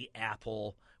Force and the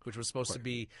Apple, which was supposed to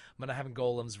be Menahem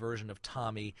Golem's version of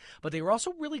Tommy. But they were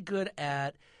also really good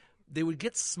at they would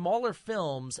get smaller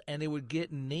films, and they would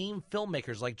get name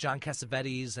filmmakers like John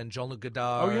Cassavetes and Jean-Luc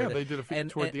Godard. Oh, yeah, they did a few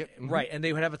toward the end. Mm-hmm. Right, and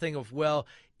they would have a thing of, well,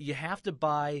 you have to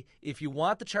buy, if you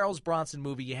want the Charles Bronson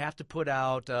movie, you have to put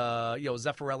out,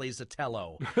 Zeffirelli's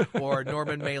Othello, or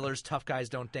Norman Mailer's Tough Guys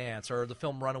Don't Dance, or the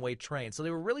film Runaway Train. So they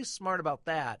were really smart about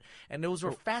that, and those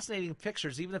were fascinating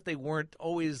pictures, even if they weren't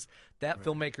always that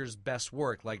filmmaker's best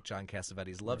work, like John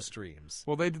Cassavetes' Love Streams.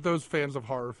 Well, they did, those fans of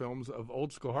horror films, of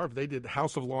old school horror, they did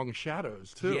House of Long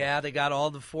Shadows, too. Yeah, they got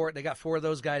they got four of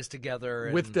those guys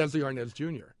together. With Desi Arnaz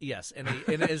Jr. Yes, and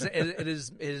it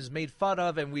is made fun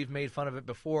of, and we've made fun of it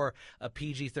before, a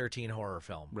PG-13 horror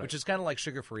film, which is kind of like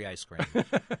sugar-free ice cream.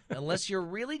 Unless you're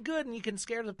really good and you can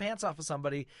scare the pants off of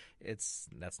somebody, that's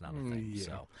not a thing. Yeah.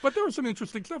 So. But there was some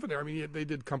interesting stuff in there. I mean, they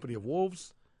did Company of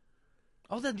Wolves.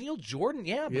 Oh, the Neil Jordan,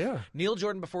 yeah. Neil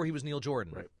Jordan before he was Neil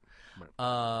Jordan. Right.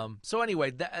 So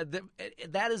anyway,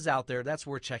 that is out there. That's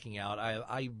worth checking out.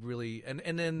 I really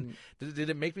and then did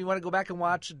it make me want to go back and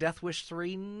watch Death Wish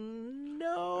 3?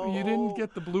 No. You didn't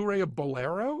get the Blu-ray of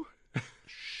Bolero?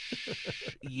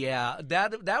 Yeah,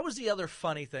 that was the other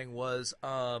funny thing was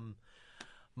my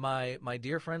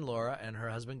dear friend Laura and her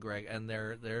husband Greg and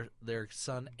their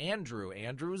son Andrew.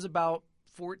 Andrew was about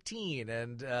 14,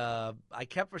 and I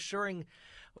kept assuring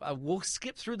we'll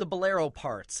skip through the Bolero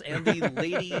parts and the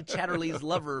Lady Chatterley's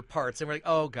lover parts, and we're like,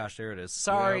 oh gosh, there it is.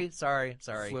 Sorry.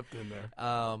 Slipped in there.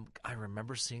 I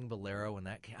remember seeing Bolero when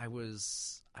that came. I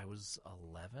was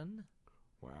 11.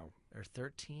 Wow. Or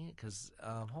 13, because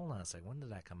hold on a second. When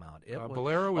did that come out?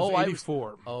 Bolero was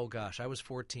 84. Oh gosh, I was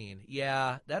 14.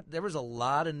 Yeah, there was a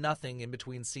lot of nothing in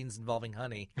between scenes involving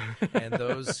honey, and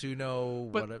those who know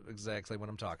exactly what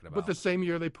I'm talking about. But the same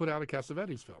year they put out a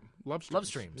Cassavetes film, Love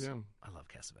Streams. Yeah, I love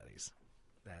Cassavetes.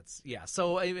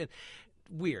 So I mean,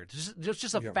 weird.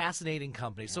 Just a fascinating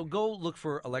company. So go look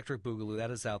for Electric Boogaloo.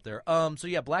 That is out there. So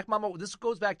yeah, Black Mama. This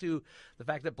goes back to the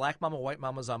fact that Black Mama, White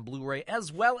Mama is on Blu-ray,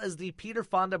 as well as the Peter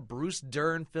Fonda, Bruce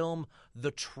Dern film,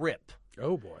 The Trip.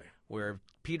 Oh boy. Where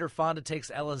Peter Fonda takes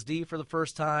LSD for the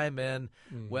first time, and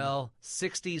 60s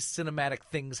cinematic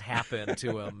things happen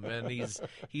to him, and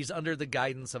he's under the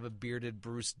guidance of a bearded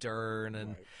Bruce Dern,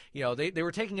 and they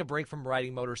were taking a break from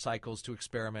riding motorcycles to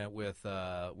experiment with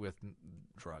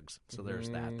drugs. So there's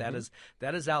that.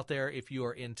 That is out there if you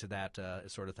are into that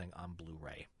sort of thing on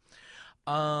Blu-ray.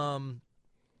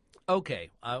 Okay,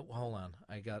 hold on.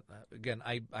 I got again.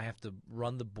 I have to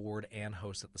run the board and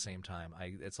host at the same time.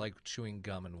 It's like chewing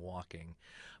gum and walking,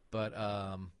 but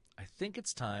I think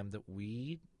it's time that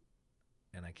we.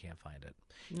 And I can't find it.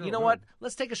 You know what?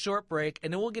 Let's take a short break,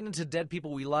 and then we'll get into dead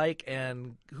people we like,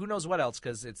 and who knows what else,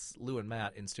 because it's Lou and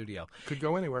Matt in studio. Could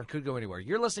go anywhere.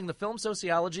 You're listening to Film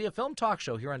Sociology, a film talk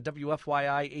show here on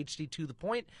WFYI HD to the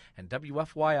Point and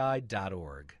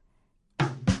WFYI.org.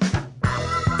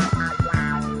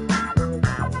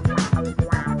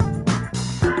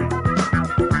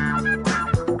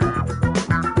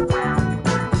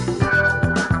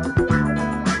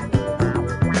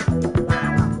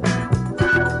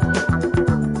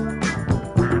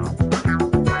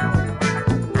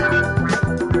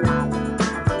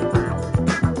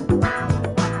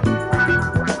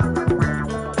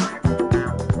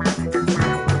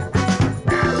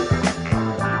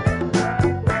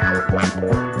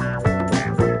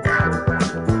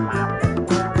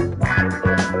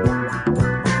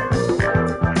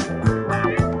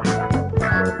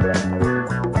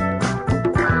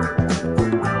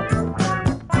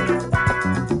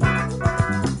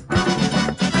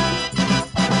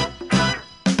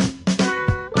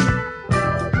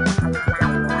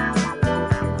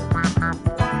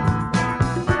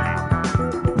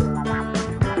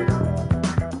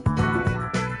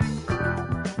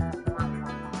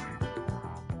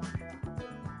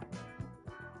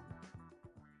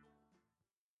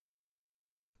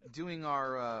 Doing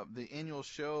our the annual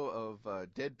show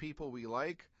of dead people we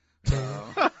like.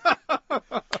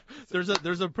 There's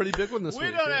a pretty big one this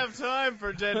week. We don't have time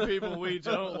for dead people we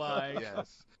don't like.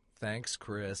 Yes. Thanks,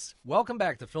 Chris. Welcome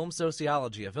back to Film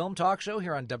Sociology, a film talk show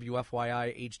here on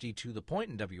WFYI HD to the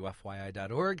Point and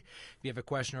WFYI.org. If you have a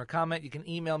question or a comment, you can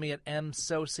email me at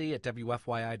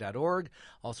msocey@WFYI.org.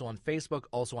 Also on Facebook,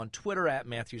 also on Twitter at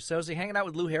Matthew Socey. Hanging out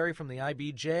with Lou Harry from the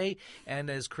IBJ. And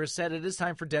as Chris said, it is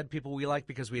time for dead people we like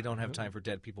because we don't have time for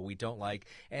dead people we don't like.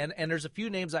 And there's a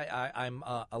few names I'm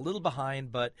a little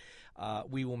behind, but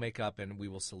we will make up and we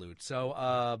will salute.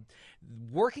 So,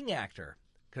 working actor.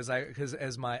 Because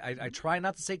I try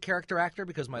not to say character actor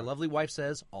because my lovely wife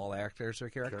says all actors are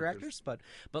character actors, but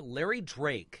Larry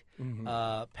Drake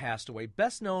passed away.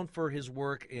 Best known for his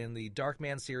work in the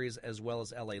Darkman series as well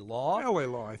as L.A. Law. L.A.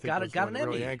 Law, I think, got was an one that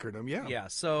really Emmy. anchored him. Yeah. Yeah.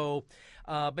 So,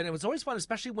 but it was always fun,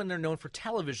 especially when they're known for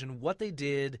television, what they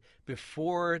did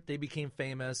before they became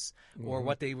famous, or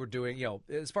what they were doing. You know,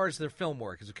 as far as their film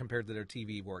work as compared to their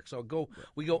TV work. So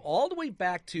we go all the way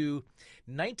back to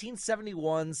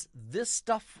 1971's "This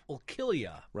Stuff Will Kill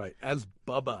Ya." Right, as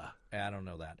Bubba. I don't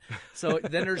know that. So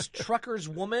then there's Trucker's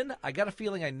Woman. I got a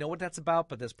feeling I know what that's about,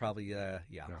 but that's probably, yeah.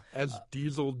 As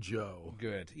Diesel Joe.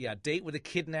 Good. Yeah, Date with a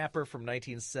Kidnapper from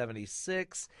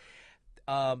 1976.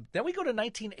 Then we go to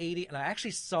 1980, and I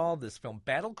actually saw this film,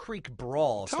 Battle Creek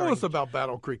Brawl. Tell us about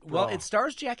Battle Creek Brawl. Well, it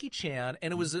stars Jackie Chan,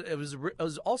 and it was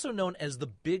also known as The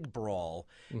Big Brawl.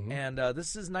 And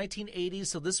this is 1980,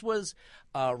 so this was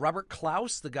Robert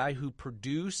Klaus, the guy who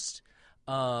produced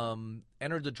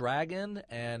Enter the Dragon,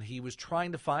 and he was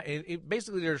trying to find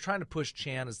basically they were trying to push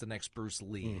Chan as the next Bruce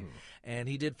Lee. And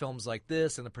he did films like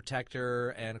this and The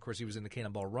Protector, and of course he was in the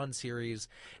Cannonball Run series,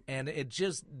 and it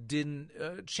just didn't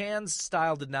Chan's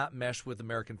style did not mesh with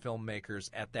American filmmakers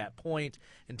at that point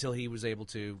until he was able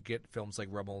to get films like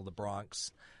Rebel of the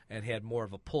Bronx and had more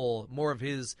of a pull, more of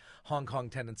his Hong Kong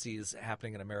tendencies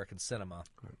happening in American cinema.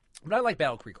 But I like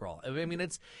Battle Creek Brawl. I mean,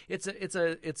 it's a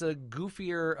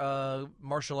goofier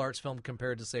martial arts film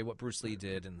compared to, say, what Bruce Lee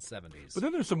did in the 70s. But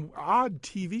then there's some odd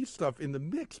TV stuff in the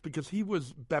mix, because he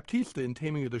was Baptista in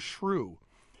Taming of the Shrew.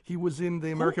 He was in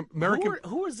the American.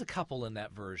 Who was the couple in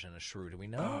that version of Shrew? Do we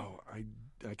know? Oh,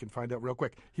 I can find out real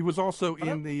quick. He was also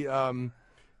in the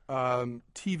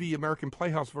TV American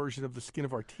Playhouse version of The Skin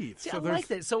of Our Teeth. See, I like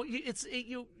that. So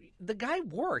the guy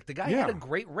worked. The guy had a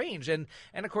great range, and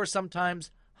of course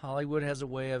sometimes Hollywood has a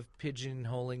way of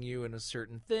pigeonholing you in a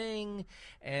certain thing,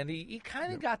 and he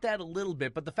kind of got that a little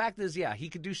bit. But the fact is, yeah, he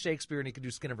could do Shakespeare and he could do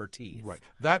Skin of Her Teeth. Right.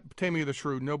 That Taming of the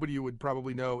Shrew, nobody you would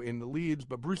probably know in the leads,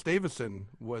 but Bruce Davison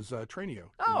was Trainio.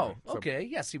 Oh, okay.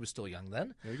 Yes, he was still young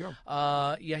then. There you go.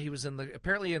 Yeah, he was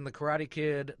apparently in the Karate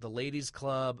Kid, the Ladies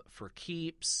Club, For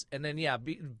Keeps, and then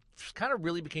kind of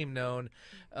really became known,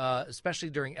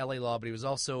 especially during L.A. Law. But he was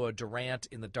also a Durant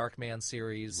in the Darkman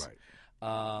series. Right.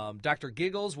 Dr.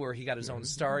 Giggles, where he got his own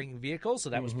starring vehicle,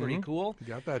 so that was pretty cool.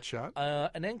 Got that shot.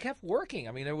 And then kept working.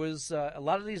 I mean, there was a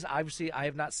lot of these, obviously, I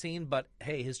have not seen, but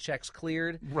hey, his check's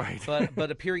cleared. Right.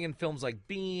 But appearing in films like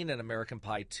Bean and American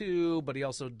Pie 2, but he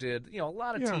also did, a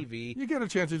lot of TV. You get a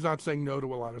chance. He's not saying no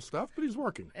to a lot of stuff, but he's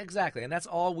working. Exactly, and that's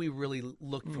all we really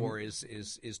look for is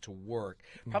to work.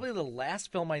 Probably the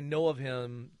last film I know of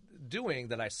him doing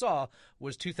that I saw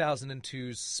was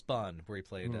 2002's Spun, where he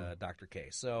played Dr. K.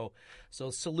 So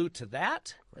salute to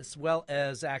that, as well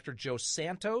as actor Joe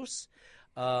Santos,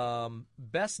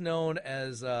 best known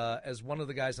as one of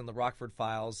the guys in the Rockford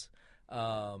Files.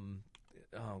 Not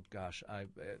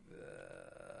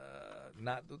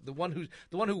the one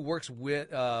who works with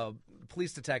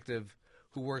police detective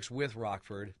who works with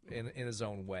Rockford in his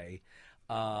own way,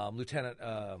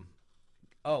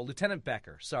 Lieutenant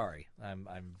Becker. Sorry, I'm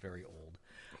very old.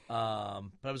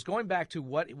 But I was going back to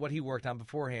what he worked on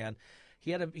beforehand. He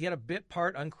had a bit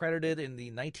part uncredited in the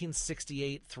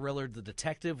 1968 thriller The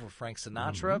Detective with Frank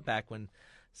Sinatra, back when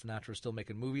Sinatra was still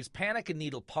making movies. Panic in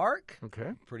Needle Park.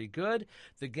 Okay. Pretty good.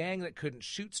 The Gang That Couldn't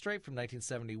Shoot Straight from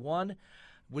 1971.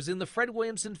 Was in the Fred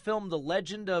Williamson film The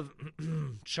Legend of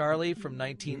Charlie from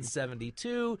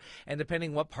 1972, and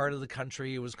depending what part of the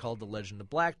country, it was called The Legend of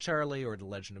Black Charlie or The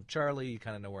Legend of Charlie. You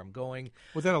kind of know where I'm going.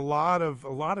 Well, then a lot of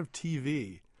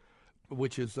TV,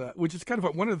 which is kind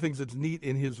of one of the things that's neat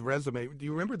in his resume. Do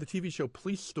you remember the TV show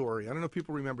Police Story? I don't know if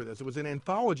people remember this. It was an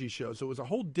anthology show, so it was a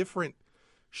whole different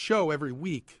show every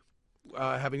week,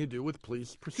 having to do with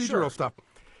police procedural stuff.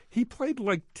 He played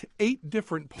like 8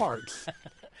 different parts.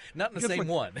 Not in the same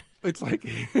one. It's like,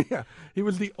 he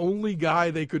was the only guy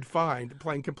they could find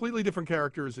playing completely different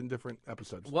characters in different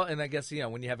episodes. Well, and I guess,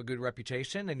 when you have a good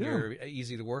reputation and you're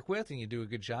easy to work with and you do a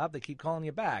good job, they keep calling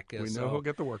you back. We know he'll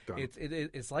get the work done.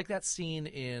 It's like that scene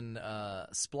in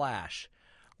Splash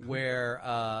where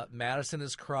Madison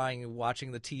is crying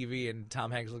watching the TV and Tom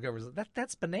Hanks looks over and says,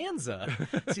 that's Bonanza.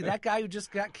 See, that guy who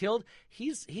just got killed,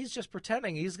 he's just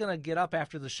pretending he's going to get up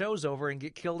after the show's over and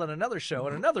get killed on another show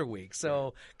in another week.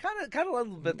 So kind of a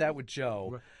little bit that with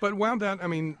Joe. But wound down,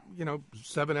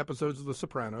 7 episodes of The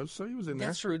Sopranos, so he was in there.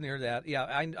 That's true, near that. Yeah,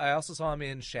 I also saw him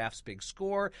in Shaft's Big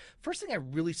Score. First thing I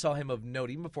really saw him of note,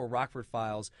 even before Rockford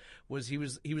Files, was he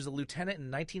was a lieutenant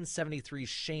in 1973's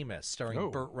Seamus,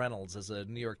 starring Burt Reynolds as a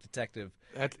New York detective.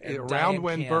 Around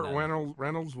when Burt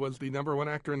Reynolds was the number 1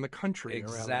 actor in the country.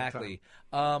 Exactly.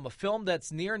 A film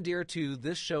that's near and dear to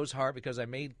this show's heart because I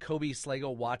made Kobe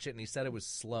Slago watch it and he said it was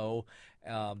slow.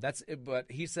 But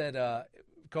he said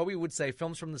Kobe would say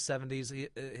films from the 70s,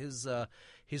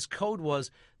 his code was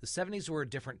the 70s were a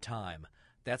different time.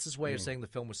 That's his way of saying the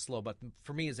film was slow. But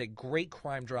for me, is a great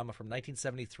crime drama from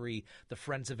 1973, The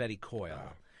Friends of Eddie Coyle.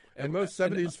 Wow. And most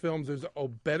 70s films, there's a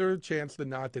better chance than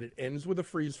not that it ends with a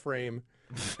freeze frame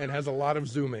and has a lot of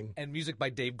zooming. And music by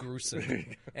Dave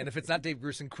Grusin. And if it's not Dave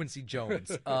Grusin, Quincy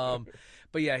Jones.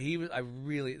 But yeah,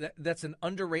 that's an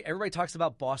underrated. Everybody talks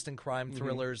about Boston crime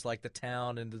thrillers like The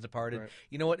Town and The Departed. Right.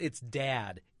 You know what? Its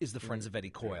dad is The Friends of Eddie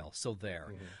Coyle. So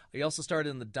there. He also starred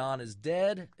in The Don is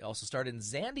Dead. He also starred in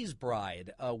Zandy's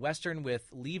Bride, a Western with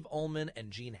Liv Ullmann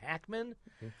and Gene Hackman.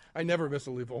 I never miss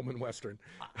a Liv Ullmann Western.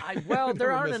 Well,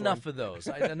 there aren't enough of those.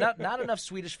 Not enough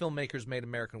Swedish filmwamakers made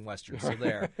American Westerns, so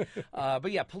there.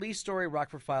 But yeah, Police Story,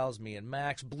 Rockford Files, Me and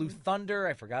Max, Blue Thunder,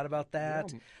 I forgot about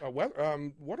that.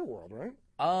 Waterworld, right?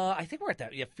 I think we're at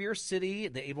that. Yeah, Fear City,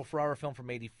 the Abel Ferrara film from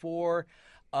 '84.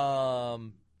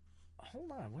 Hold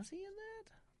on, was he in that?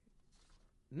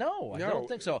 No, I don't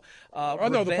think so.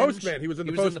 No, The Postman. He was in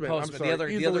The Postman. I'm sorry. The other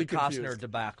Easily Costner confused.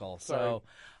 debacle. Sorry.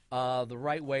 So, The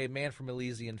Right Way, Man from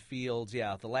Elysian Fields.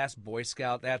 Yeah, The Last Boy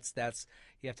Scout. That's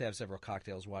you have to have several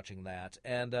cocktails watching that.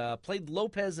 And played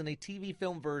Lopez in a TV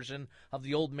film version of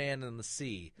The Old Man and the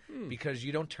Sea, because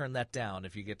you don't turn that down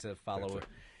if you get to follow it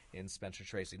in Spencer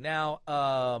Tracy. Now,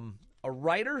 a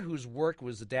writer whose work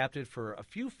was adapted for a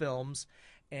few films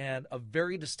and a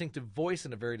very distinctive voice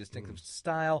and a very distinctive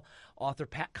style, author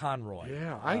Pat Conroy.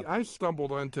 Yeah, I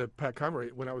stumbled onto Pat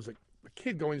Conroy when I was a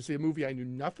kid going to see a movie I knew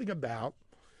nothing about.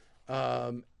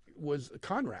 Was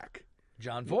Conrack.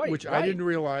 John Voight, which right. I didn't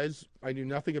realize. I knew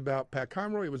nothing about Pat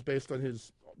Conroy. It was based on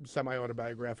his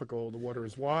semi-autobiographical The Water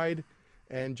is Wide.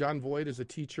 And John Voight is a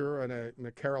teacher in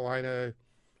a Carolina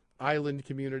island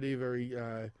community, very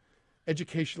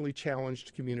educationally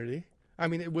challenged community. I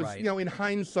mean, it was, right. In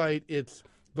hindsight, it's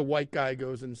the white guy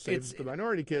goes and saves the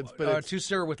minority kids. But To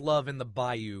Sir with Love in the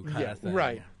Bayou kind of thing.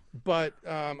 Right. But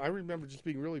I remember just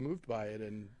being really moved by it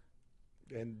and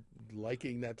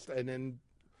liking that, and then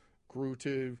grew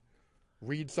to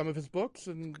read some of his books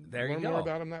and learn more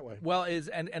about him that way. Well,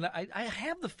 I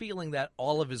have the feeling that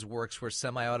all of his works were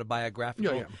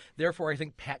semi-autobiographical. Yeah. Therefore, I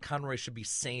think Pat Conroy should be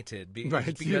sainted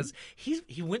Right. because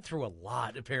he went through a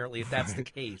lot, apparently, if that's the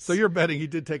case. So you're betting he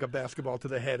did take a basketball to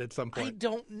the head at some point? I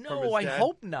don't know. I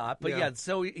hope not. But as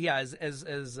Lou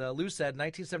said,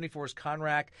 1974 is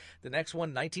Conrack. The next one,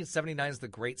 1979 is The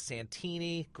Great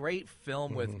Santini. Great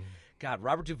film with,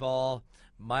 Robert Duvall,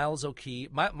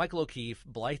 Michael O'Keefe,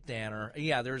 Blythe Danner.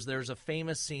 Yeah, there's a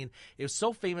famous scene. It was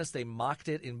so famous they mocked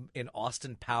it in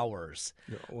Austin Powers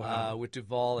with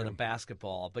Duvall and a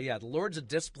basketball. But yeah, The Lords of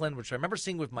Discipline, which I remember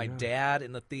seeing with my dad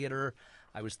in the theater.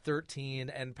 I was 13,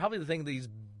 and probably the thing that he's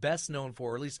best known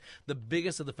for, or at least the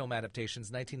biggest of the film adaptations,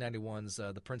 1991's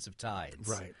The Prince of Tides.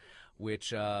 Right.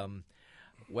 Which...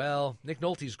 Nick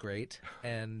Nolte's great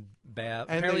and bad.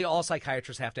 Apparently, all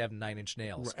psychiatrists have to have 9 Inch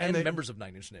Nails and members of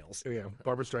 9 Inch Nails. Yeah,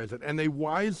 Barbra Streisand. And they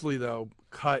wisely, though,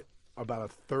 cut about a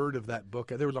third of that book.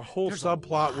 There was a whole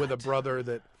subplot with a brother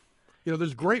that,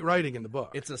 there's great writing in the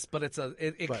book.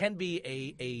 It can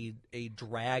be a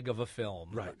drag of a film.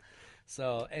 Right.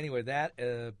 So anyway, that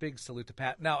big salute to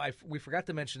Pat. Now, we forgot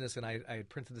to mention this, and I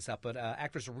printed this out, but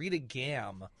actress Rita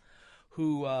Gam,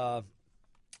 who.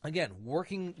 Again,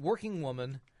 working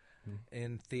woman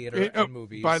in theater and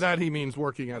movies. By that he means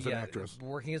working as an actress.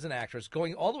 Working as an actress,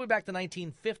 going all the way back to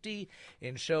 1950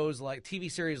 in shows like TV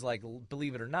series like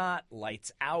Believe It or Not,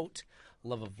 Lights Out,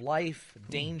 Love of Life,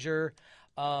 Danger,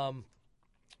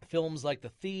 films like The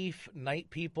Thief, Night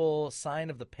People,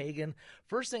 Sign of the Pagan.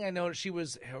 First thing I noticed,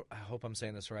 I hope I'm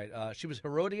saying this right, she was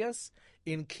Herodias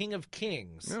in King of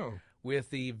Kings. Oh.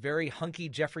 With the very hunky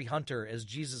Jeffrey Hunter as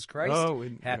Jesus Christ.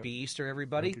 Happy Easter,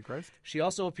 everybody. Happy Christ. She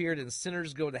also appeared in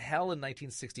Sinners Go to Hell in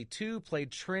 1962,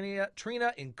 played Trina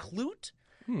in Clute,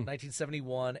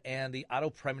 1971, and the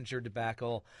Otto Preminger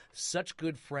debacle, Such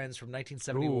Good Friends from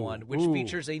 1971, which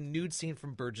features a nude scene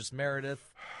from Burgess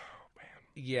Meredith. Oh, man.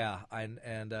 Yeah,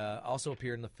 and also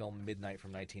appeared in the film Midnight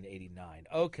from 1989.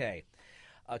 Okay,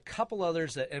 a couple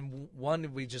others, and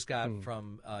one we just got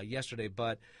from yesterday,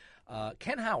 but...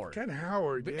 Ken Howard. Ken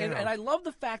Howard, yeah. And I love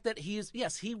the fact that he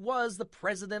was the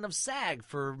president of SAG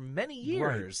for many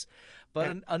years.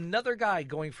 Right. But another guy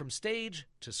going from stage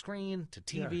to screen to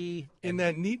TV. Yeah. In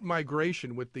that neat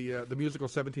migration with the musical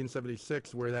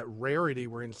 1776, where that rarity,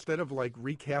 where instead of like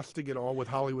recasting it all with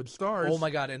Hollywood stars. Oh, my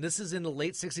God. And this is in the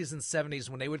late 60s and 70s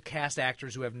when they would cast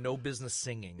actors who have no business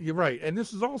singing. You're right. And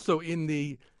this is also in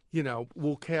the...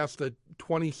 we'll cast a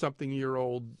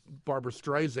 20-something-year-old Barbra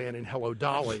Streisand in Hello,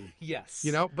 Dolly. Yes.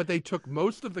 But they took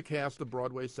most of the cast of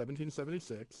Broadway's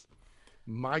 1776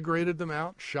 migrated them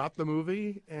out, shot the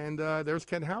movie, and there's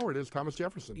Ken Howard as Thomas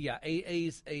Jefferson. Yeah,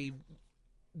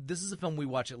 this is a film we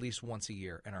watch at least once a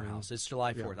year in our house. It's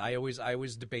July 4th. I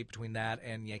always debate between that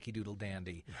and Yankee Doodle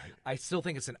Dandy. Right. I still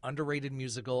think it's an underrated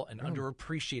musical, an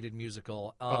underappreciated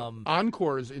musical.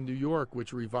 Encores in New York,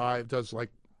 which does like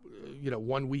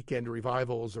 1 weekend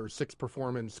revivals or 6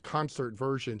 performance concert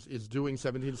versions, is doing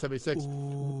 1776,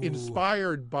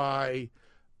 inspired by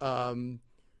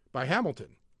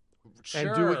Hamilton,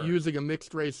 and do it using a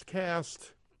mixed race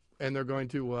cast, and they're going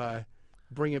to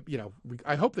bring it.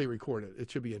 I hope they record it.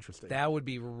 It should be interesting. That would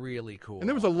be really cool. And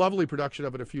there was a lovely production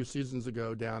of it a few seasons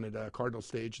ago down at Cardinal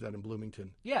Stage down in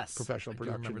Bloomington. Yes, professional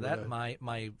production. I remember that.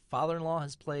 My father-in-law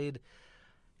has played.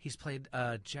 He's played.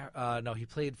 He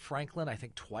played Franklin, I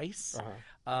think, twice.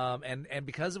 And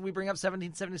because we bring up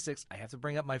 1776, I have to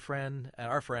bring up our friend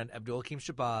Abdul Hakim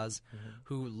Shabazz,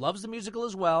 who loves the musical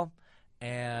as well.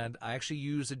 And I actually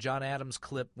used a John Adams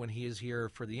clip when he is here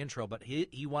for the intro, but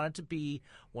he wanted to be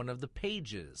one of the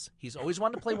pages. He's always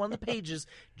wanted to play one of the pages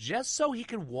just so he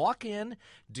can walk in,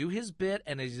 do his bit,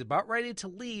 and as he's about ready to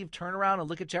leave, turn around and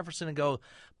look at Jefferson and go,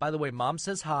 by the way, Mom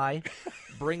says hi,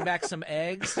 bring back some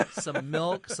eggs, some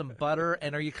milk, some butter,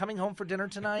 and are you coming home for dinner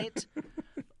tonight?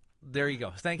 There you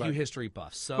go. Thank you, history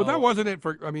buffs. So, but that wasn't it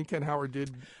for. Ken Howard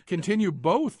did continue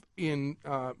both in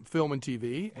film and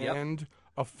TV, and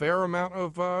a fair amount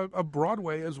of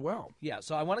Broadway as well. Yeah,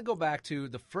 so I want to go back to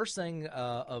the first thing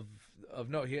of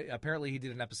note. Apparently he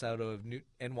did an episode of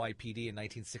NYPD in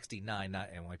 1969, not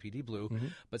NYPD Blue,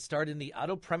 but starred in the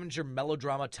Otto Preminger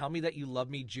melodrama Tell Me That You Love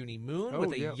Me, Junie Moon,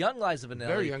 with a young Liza Minnelli,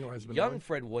 very young Liza Minnelli, young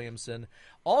Fred Williamson.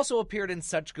 Also appeared in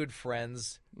Such Good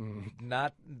Friends,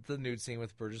 not the nude scene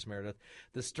with Burgess Meredith.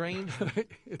 The Strange...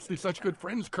 It's the Such Good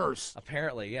Friends curse.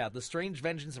 Apparently, yeah. The Strange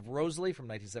Vengeance of Rosalie from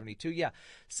 1972. Yeah,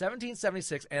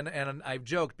 1776. And I've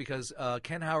joked because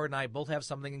Ken Howard and I both have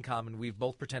something in common. We've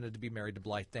both pretended to be married to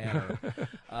Blythe Danner.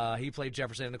 He played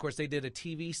Jefferson. And, of course, they did a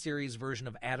TV series version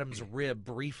of Adam's Rib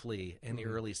briefly in the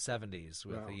early 70s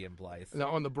with Ian Blythe. Now,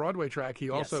 on the Broadway track,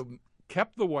 he also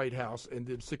kept the White House and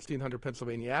did 1600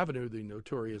 Pennsylvania Avenue, the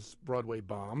notorious Broadway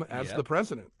bomb, as the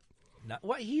president.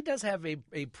 He does have a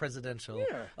presidential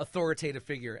authoritative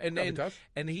figure, and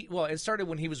he it started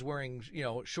when he was wearing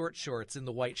short shorts in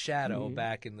The White Shadow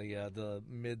back in the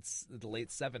late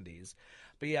 70s.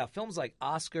 But yeah, films like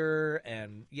Oscar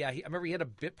and I remember he had a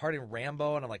bit part in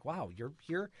Rambo, and I'm like, wow, you're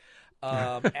here.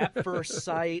 At First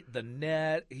Sight, The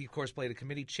Net. He, of course, played a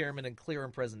committee chairman in Clear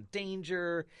and Present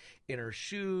Danger, Inner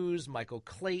Shoes, Michael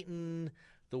Clayton,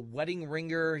 The Wedding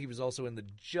Ringer. He was also in The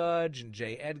Judge and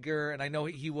J. Edgar. And I know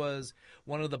he was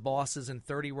one of the bosses in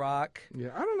 30 Rock. Yeah,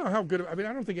 I don't know how good. I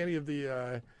don't think any of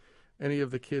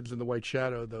the kids in The White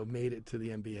Shadow, though, made it to the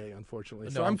NBA, unfortunately.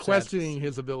 So I'm questioning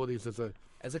his abilities as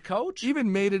a coach.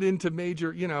 Even made it into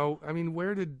major.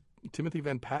 Where did Timothy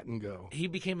Van Patten go? He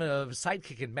became a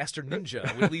sidekick in Master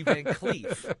Ninja with Lee Van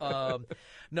Cleef.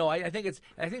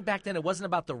 I think back then it wasn't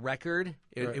about the record.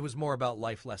 It was more about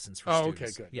life lessons for students.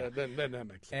 Okay, good. Yeah, then that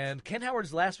makes sense. And Ken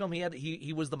Howard's last film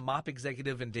he was the mop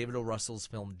executive in David O. Russell's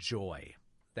film Joy,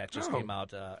 that just came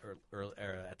out at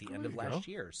the end of last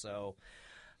year. So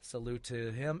salute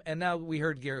to him. And now we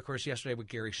heard Gary, of course, yesterday with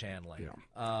Gary Shandling.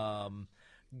 Yeah.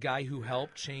 Guy who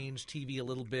helped change TV a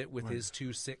little bit with his 2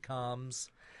 sitcoms.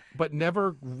 But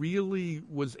never really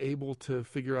was able to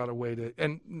figure out a way to,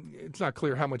 and it's not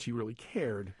clear how much he really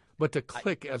cared, but to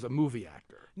click as a movie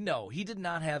actor. No, he did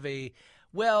not have the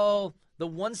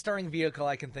one starring vehicle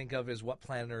I can think of is What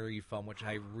Planet Are You From, which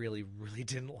I really, really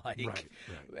didn't like. Right.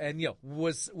 And,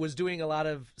 was doing a lot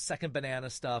of second banana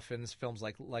stuff in films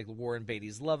like Warren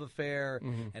Beatty's Love Affair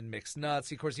and Mixed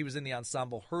Nuts. Of course, he was in the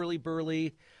ensemble Hurly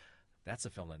Burly. That's a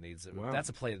film that's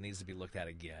a play that needs to be looked at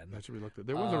again. That should be looked at.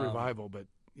 There was a revival, but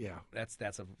yeah, that's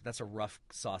a rough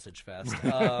sausage fest.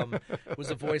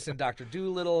 Was a voice in Dr.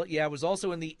 Dolittle. Yeah, was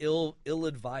also in the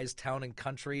ill-advised Town and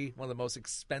Country, one of the most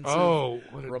expensive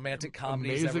romantic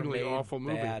comedies ever made. Amazingly awful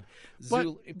movie. Bad. But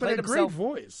a great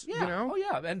voice. Yeah. Oh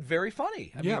yeah, and very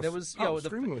funny. I mean, there was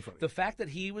extremely funny. The fact that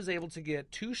he was able to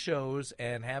get 2 shows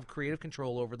and have creative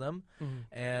control over them,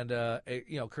 and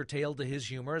curtailed to his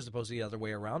humor as opposed to the other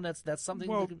way around. That's something.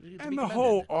 Well, to be and the commended.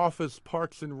 whole Office,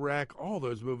 Parks and Rec, all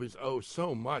those movies owe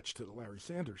so much to the Larry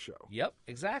Sanders Show. Yep,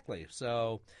 exactly.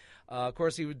 So, Of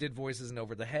course, he did voices in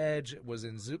Over the Hedge,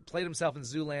 played himself in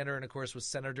Zoolander, and of course was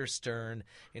Senator Stern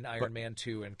in Iron Man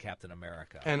 2 and Captain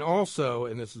America. And also,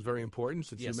 and this is very important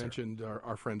since Yes, you sir. mentioned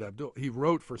our friend Abdul, he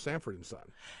wrote for Sanford and Son.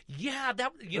 Yeah,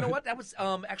 you know what? That was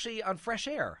actually on Fresh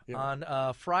Air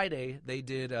on Friday. They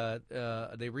did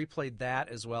they replayed that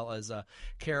as well as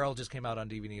Carol just came out on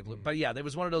DVD. But yeah, there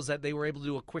was one of those that they were able to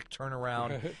do a quick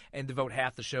turnaround and devote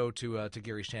half the show to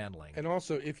Gary Shandling. And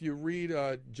also, if you read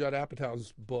Judd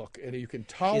Apatow's book, and you can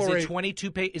tolerate...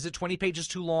 Is it 20 pages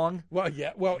too long? Well,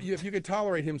 yeah. Well, if you can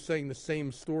tolerate him saying the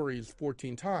same stories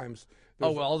 14 times...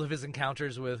 all of his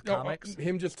encounters with comics?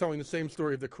 Him just telling the same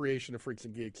story of the creation of Freaks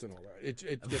and Geeks and all that.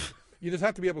 You just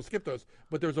have to be able to skip those.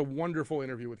 But there's a wonderful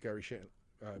interview with Gary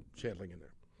Shandling in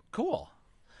there. Cool.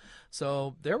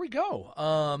 So there we go.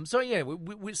 So yeah,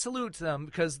 we salute them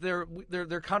because their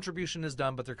contribution is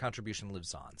done, but their contribution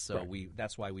lives on. So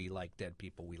that's why we like dead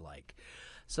people we like.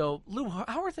 So Lou,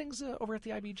 how are things over at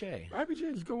the IBJ?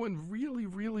 IBJ is going really,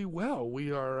 really well.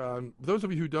 We are those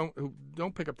of you who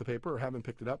don't pick up the paper or haven't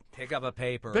picked it up. Pick up a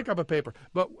paper.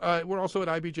 But we're also at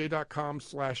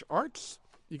ibj.com/arts.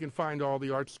 You can find all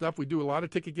the art stuff. We do a lot of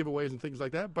ticket giveaways and things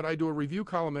like that. But I do a review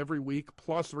column every week,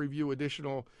 plus review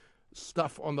additional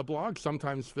stuff on the blog,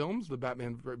 sometimes films. The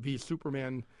Batman v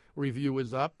Superman review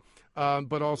is up,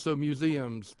 but also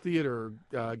museums, theater,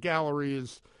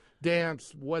 galleries,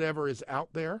 dance, whatever is out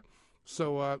there.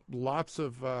 So lots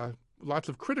of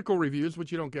critical reviews,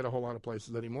 which you don't get a whole lot of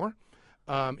places anymore,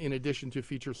 in addition to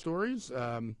feature stories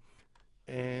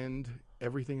and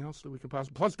everything else that we can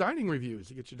possibly, plus dining reviews.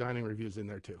 You get your dining reviews in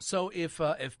there too. So if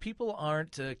people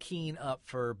aren't keen up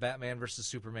for Batman versus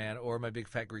Superman or My Big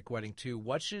Fat Greek Wedding 2,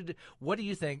 what do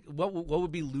you think? What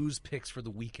would be Lou's picks for the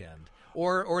weekend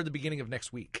or the beginning of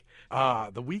next week?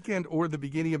 The weekend or the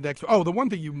beginning of next. Oh, the one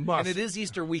thing you must. And it is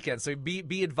Easter weekend, so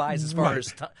be advised as far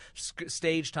as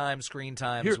stage time, screen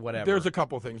times, whatever. There's a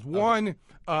couple things. One.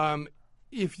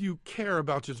 If you care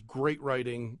about just great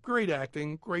writing, great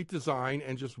acting, great design,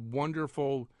 and just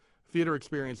wonderful theater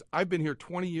experience, I've been here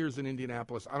 20 years in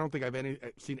Indianapolis. I don't think I've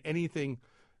seen anything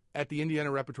at the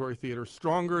Indiana Repertory Theater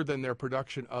stronger than their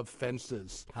production of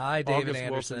Fences. Hi, David August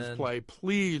Anderson. Wilson's play.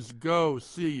 Please go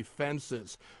see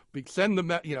Fences. Send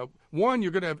them, one,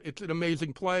 you're going to have, it's an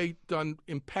amazing play done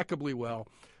impeccably well.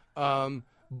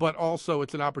 But also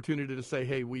it's an opportunity to say,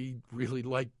 hey, we really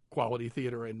like quality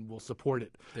theater and we'll support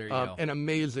it. There you go. An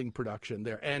amazing production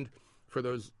there. And for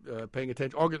those paying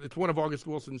attention, it's one of August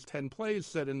Wilson's 10 plays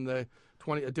set in a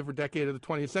different decade of the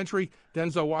 20th century.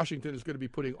 Denzel Washington is going to be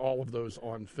putting all of those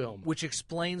on film. Which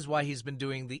explains why he's been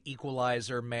doing The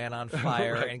Equalizer, Man on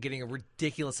Fire, Right. and getting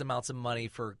ridiculous amounts of money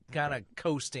for kind of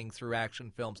coasting through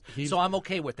action films. So I'm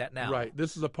okay with that now. Right.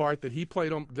 This is a part that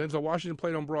Denzel Washington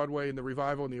played on Broadway in the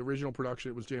revival. In the original production,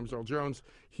 it was James Earl Jones.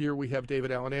 Here we have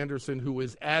David Allen Anderson, who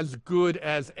is as good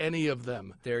as any of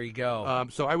them. There you go.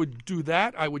 So I would do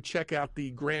that. I would check out the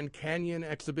Grand Canyon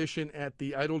exhibition at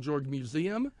the Idlegeorg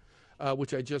Museum,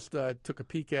 which I just took a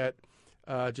peek at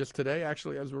just today,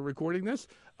 actually, as we're recording this.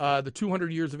 The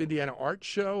 200 Years of Indiana Art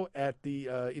Show at the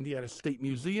Indiana State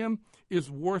Museum is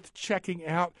worth checking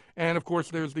out. And, of course,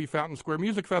 there's the Fountain Square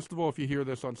Music Festival if you hear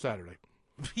this on Saturday.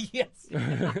 Yes.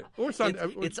 Or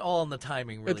Sunday. It's all in the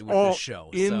timing, really, It's with all this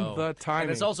show. in the timing.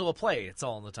 And it's also a play. It's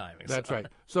all in the timing. That's right.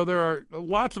 So there are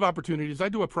lots of opportunities. I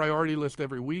do a priority list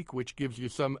every week, which gives you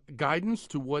some guidance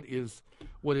to what is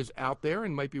out there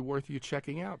and might be worth you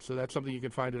checking out. So that's something you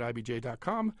can find at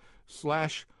ibj.com/arts.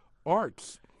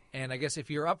 And I guess if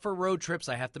you're up for road trips,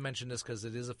 I have to mention this because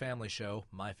it is a family show,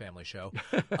 my family show.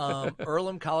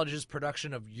 Earlham College's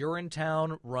production of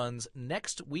Urinetown runs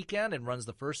next weekend and runs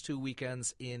the first 2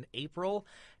 weekends in April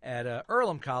at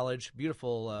Earlham College,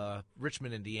 beautiful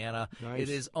Richmond, Indiana. Nice. It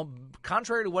is,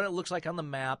 contrary to what it looks like on the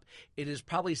map, it is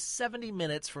probably 70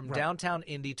 minutes from downtown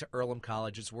Indy to Earlham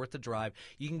College. It's worth the drive.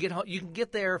 You can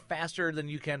get there faster than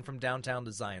you can from downtown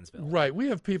to Zionsville. Right. We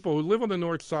have people who live on the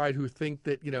north side who think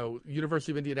that,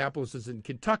 University of Indianapolis is in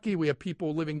Kentucky. We have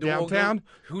people living downtown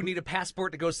who need a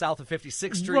passport to go south of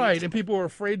 56th Street. Right, and people are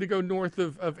afraid to go north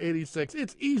of 86.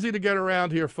 It's easy to get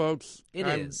around here, folks.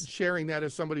 I'm sharing that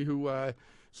as somebody who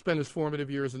spent his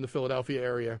formative years in the Philadelphia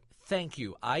area. Thank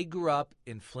you. I grew up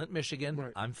in Flint, Michigan.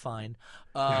 Right. I'm fine.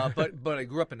 But I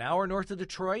grew up an hour north of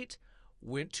Detroit.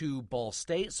 Went to Ball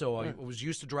State, so I was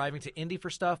used to driving to Indy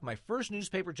for stuff. My first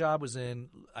newspaper job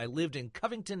I lived in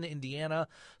Covington, Indiana,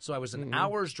 so I was an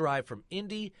hour's drive from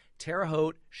Indy, Terre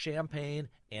Haute, Champaign,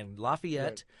 and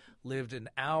Lafayette. lived an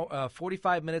hour,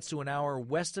 45 minutes to an hour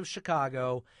west of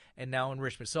Chicago, and now in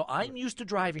Richmond. So I'm used to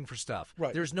driving for stuff.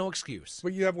 Right. There's no excuse.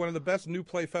 But you have one of the best new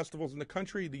play festivals in the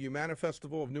country, the Humana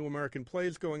Festival of New American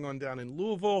Plays going on down in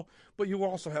Louisville. But you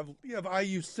also have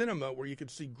IU Cinema, where you can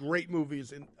see great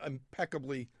movies and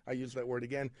impeccably, I use that word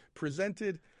again,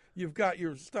 presented. You've got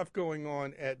your stuff going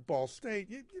on at Ball State.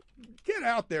 You get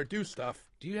out there, do stuff.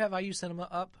 Do you have IU Cinema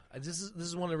up? This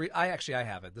is one of the I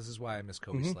have it. This is why I miss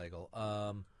Kobe Slagle.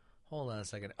 Hold on a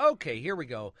second. Okay, here we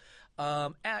go.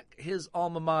 At his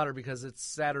alma mater, because it's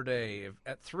Saturday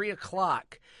at 3:00,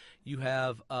 you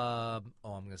have I'm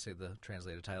going to say the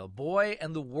translated title, Boy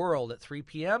and the World at 3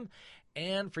 p.m.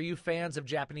 And for you fans of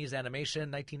Japanese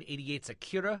animation, 1988's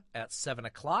Akira at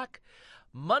 7:00.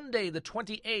 Monday, the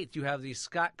 28th, you have the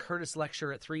Scott Curtis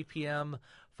lecture at 3 p.m.,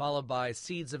 followed by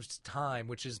Seeds of Time,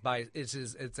 which is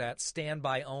it's at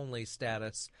standby only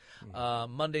status.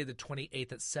 Monday, the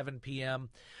 28th at 7 p.m.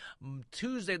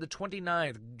 Tuesday, the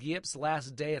 29th, Gip's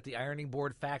Last Day at the Ironing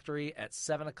Board Factory at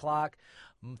 7:00.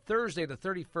 Thursday, the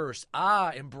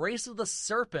 31st, Embrace of the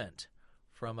Serpent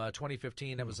from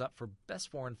 2015. That was up for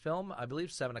Best Foreign Film, I believe,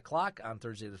 7:00 on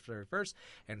Thursday the 31st.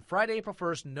 And Friday, April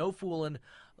 1st, No Foolin',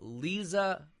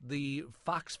 Lisa the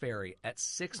Fox Fairy at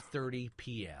 6:30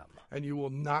 p.m. And you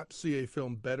will not see a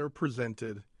film better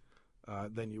presented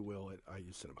than you will at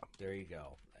IU Cinema. There you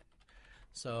go.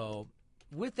 So,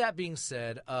 with that being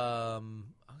said,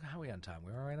 how are we on time?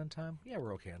 We're all right on time? Yeah,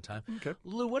 we're okay on time. Okay.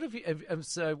 Lou, what have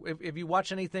you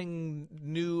watched anything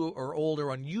new or old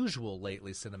or unusual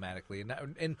lately cinematically?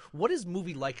 And what is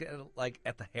movie like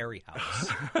at the Harry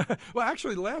House? Well,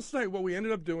 actually, last night what we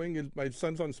ended up doing is my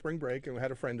son's on spring break and we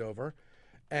had a friend over.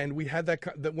 And we had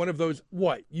that one of those,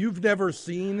 what, you've never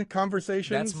seen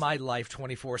conversations? That's my life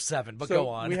 24/7, but so go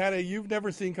on. We had a you've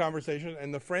never seen conversation,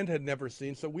 and the friend had never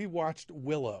seen, so we watched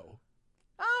Willow.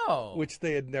 Oh. Which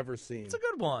they had never seen. It's a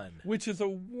good one. Which is a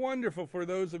wonderful, for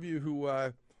those of you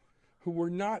who were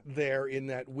not there in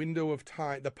that window of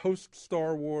time, the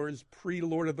post-Star Wars,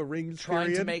 pre-Lord of the Rings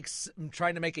period.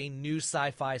 Trying to make a new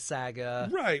sci-fi saga.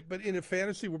 Right, but in a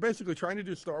fantasy, we're basically trying to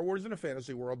do Star Wars in a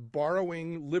fantasy world,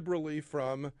 borrowing liberally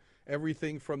from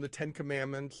everything from the Ten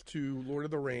Commandments to Lord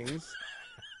of the Rings.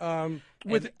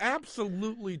 With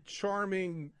absolutely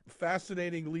charming,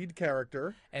 fascinating lead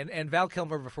character. And Val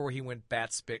Kilmer before he went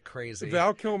bat spit crazy.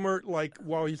 Val Kilmer,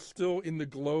 while he's still in the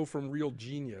glow from Real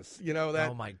Genius. You know, that,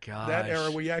 oh my gosh. That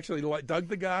era where you actually dug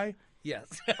the guy. Yes.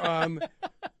 The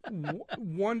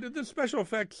special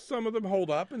effects, some of them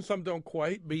hold up and some don't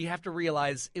quite. But you have to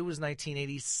realize it was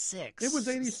 1986. It was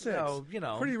 86. So,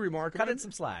 pretty remarkable. Cut it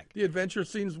some slack. The adventure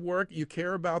scenes work. You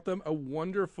care about them. A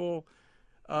wonderful...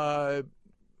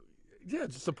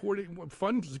 supporting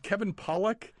fun Kevin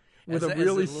Pollak with a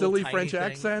really silly French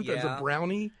accent as a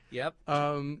brownie. Yep.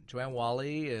 Joanne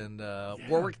Whalley and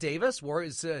Warwick Davis.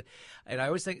 And I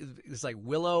always think it's like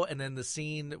Willow, and then the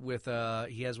scene with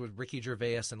he has with Ricky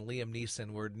Gervais and Liam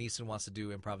Neeson, where Neeson wants to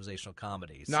do improvisational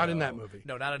comedy. Not in that movie.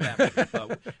 No, not in that movie.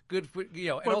 But good, and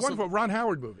but also wonderful Ron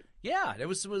Howard movie. Yeah, it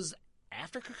was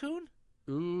after Cocoon.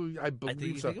 Ooh, I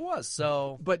believe so. I think it was.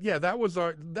 So, but yeah,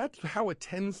 that's how it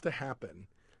tends to happen.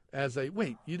 As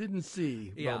you didn't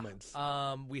see moments.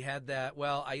 We had that.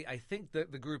 Well, I think that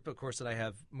the group, of course, that I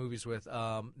have movies with,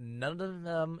 none of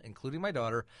them, including my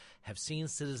daughter, have seen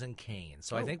Citizen Kane.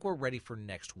 So I think we're ready for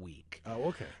next week. Oh,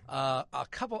 okay. A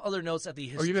couple other notes at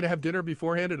the... Are you going to have dinner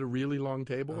beforehand at a really long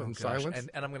table in silence?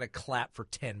 And I'm going to clap for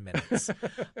 10 minutes.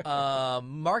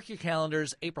 Mark your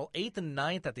calendars, April 8th and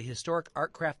 9th at the Historic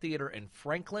Art Craft Theater in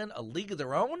Franklin, A League of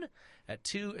Their Own at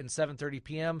 2 and 7:30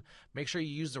 p.m. Make sure you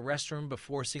use the restroom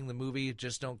before seeing the movie.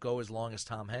 Just don't go as long as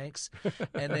Tom Hanks.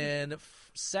 And then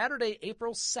Saturday,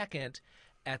 April 2nd,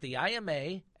 at the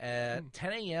IMA at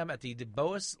 10 a.m. at the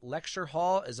DuBois Lecture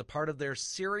Hall as a part of their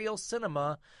serial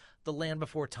cinema, The Land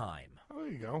Before Time. Oh,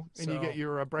 there you go. And you get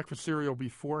your breakfast cereal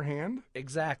beforehand.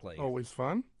 Exactly. Always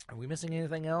fun. Are we missing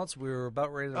anything else? We're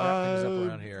about ready to wrap things up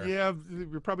around here. Yeah,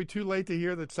 we're probably too late to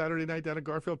hear that Saturday night down at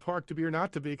Garfield Park, To Be or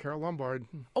Not to Be, Carol Lombard.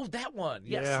 Oh, that one.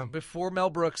 Yes. Yeah. Before Mel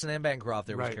Brooks and Anne Bancroft,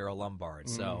 there was Carol Lombard.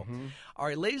 So, all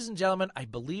right, ladies and gentlemen, I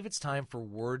believe it's time for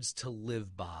Words to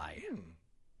Live By.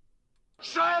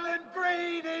 Silent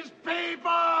breed is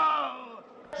people!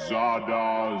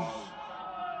 Zardoz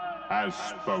has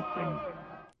spoken.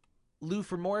 Lou,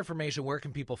 for more information, where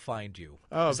can people find you?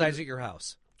 Oh, besides at your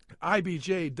house?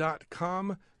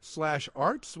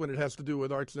 ibj.com/arts when it has to do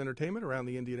with arts and entertainment around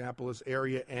the Indianapolis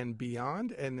area and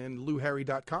beyond. And then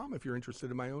louharry.com if you're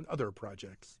interested in my own other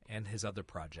projects. And his other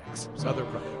projects.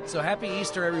 So happy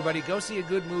Easter, everybody. Go see a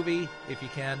good movie if you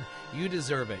can. You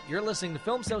deserve it. You're listening to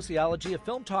Film Sociology, a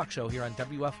film talk show here on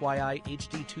WFYI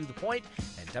HD to the Point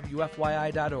and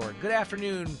WFYI.org. Good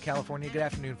afternoon, California. Good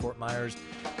afternoon, Fort Myers.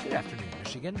 Good afternoon,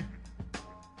 Michigan.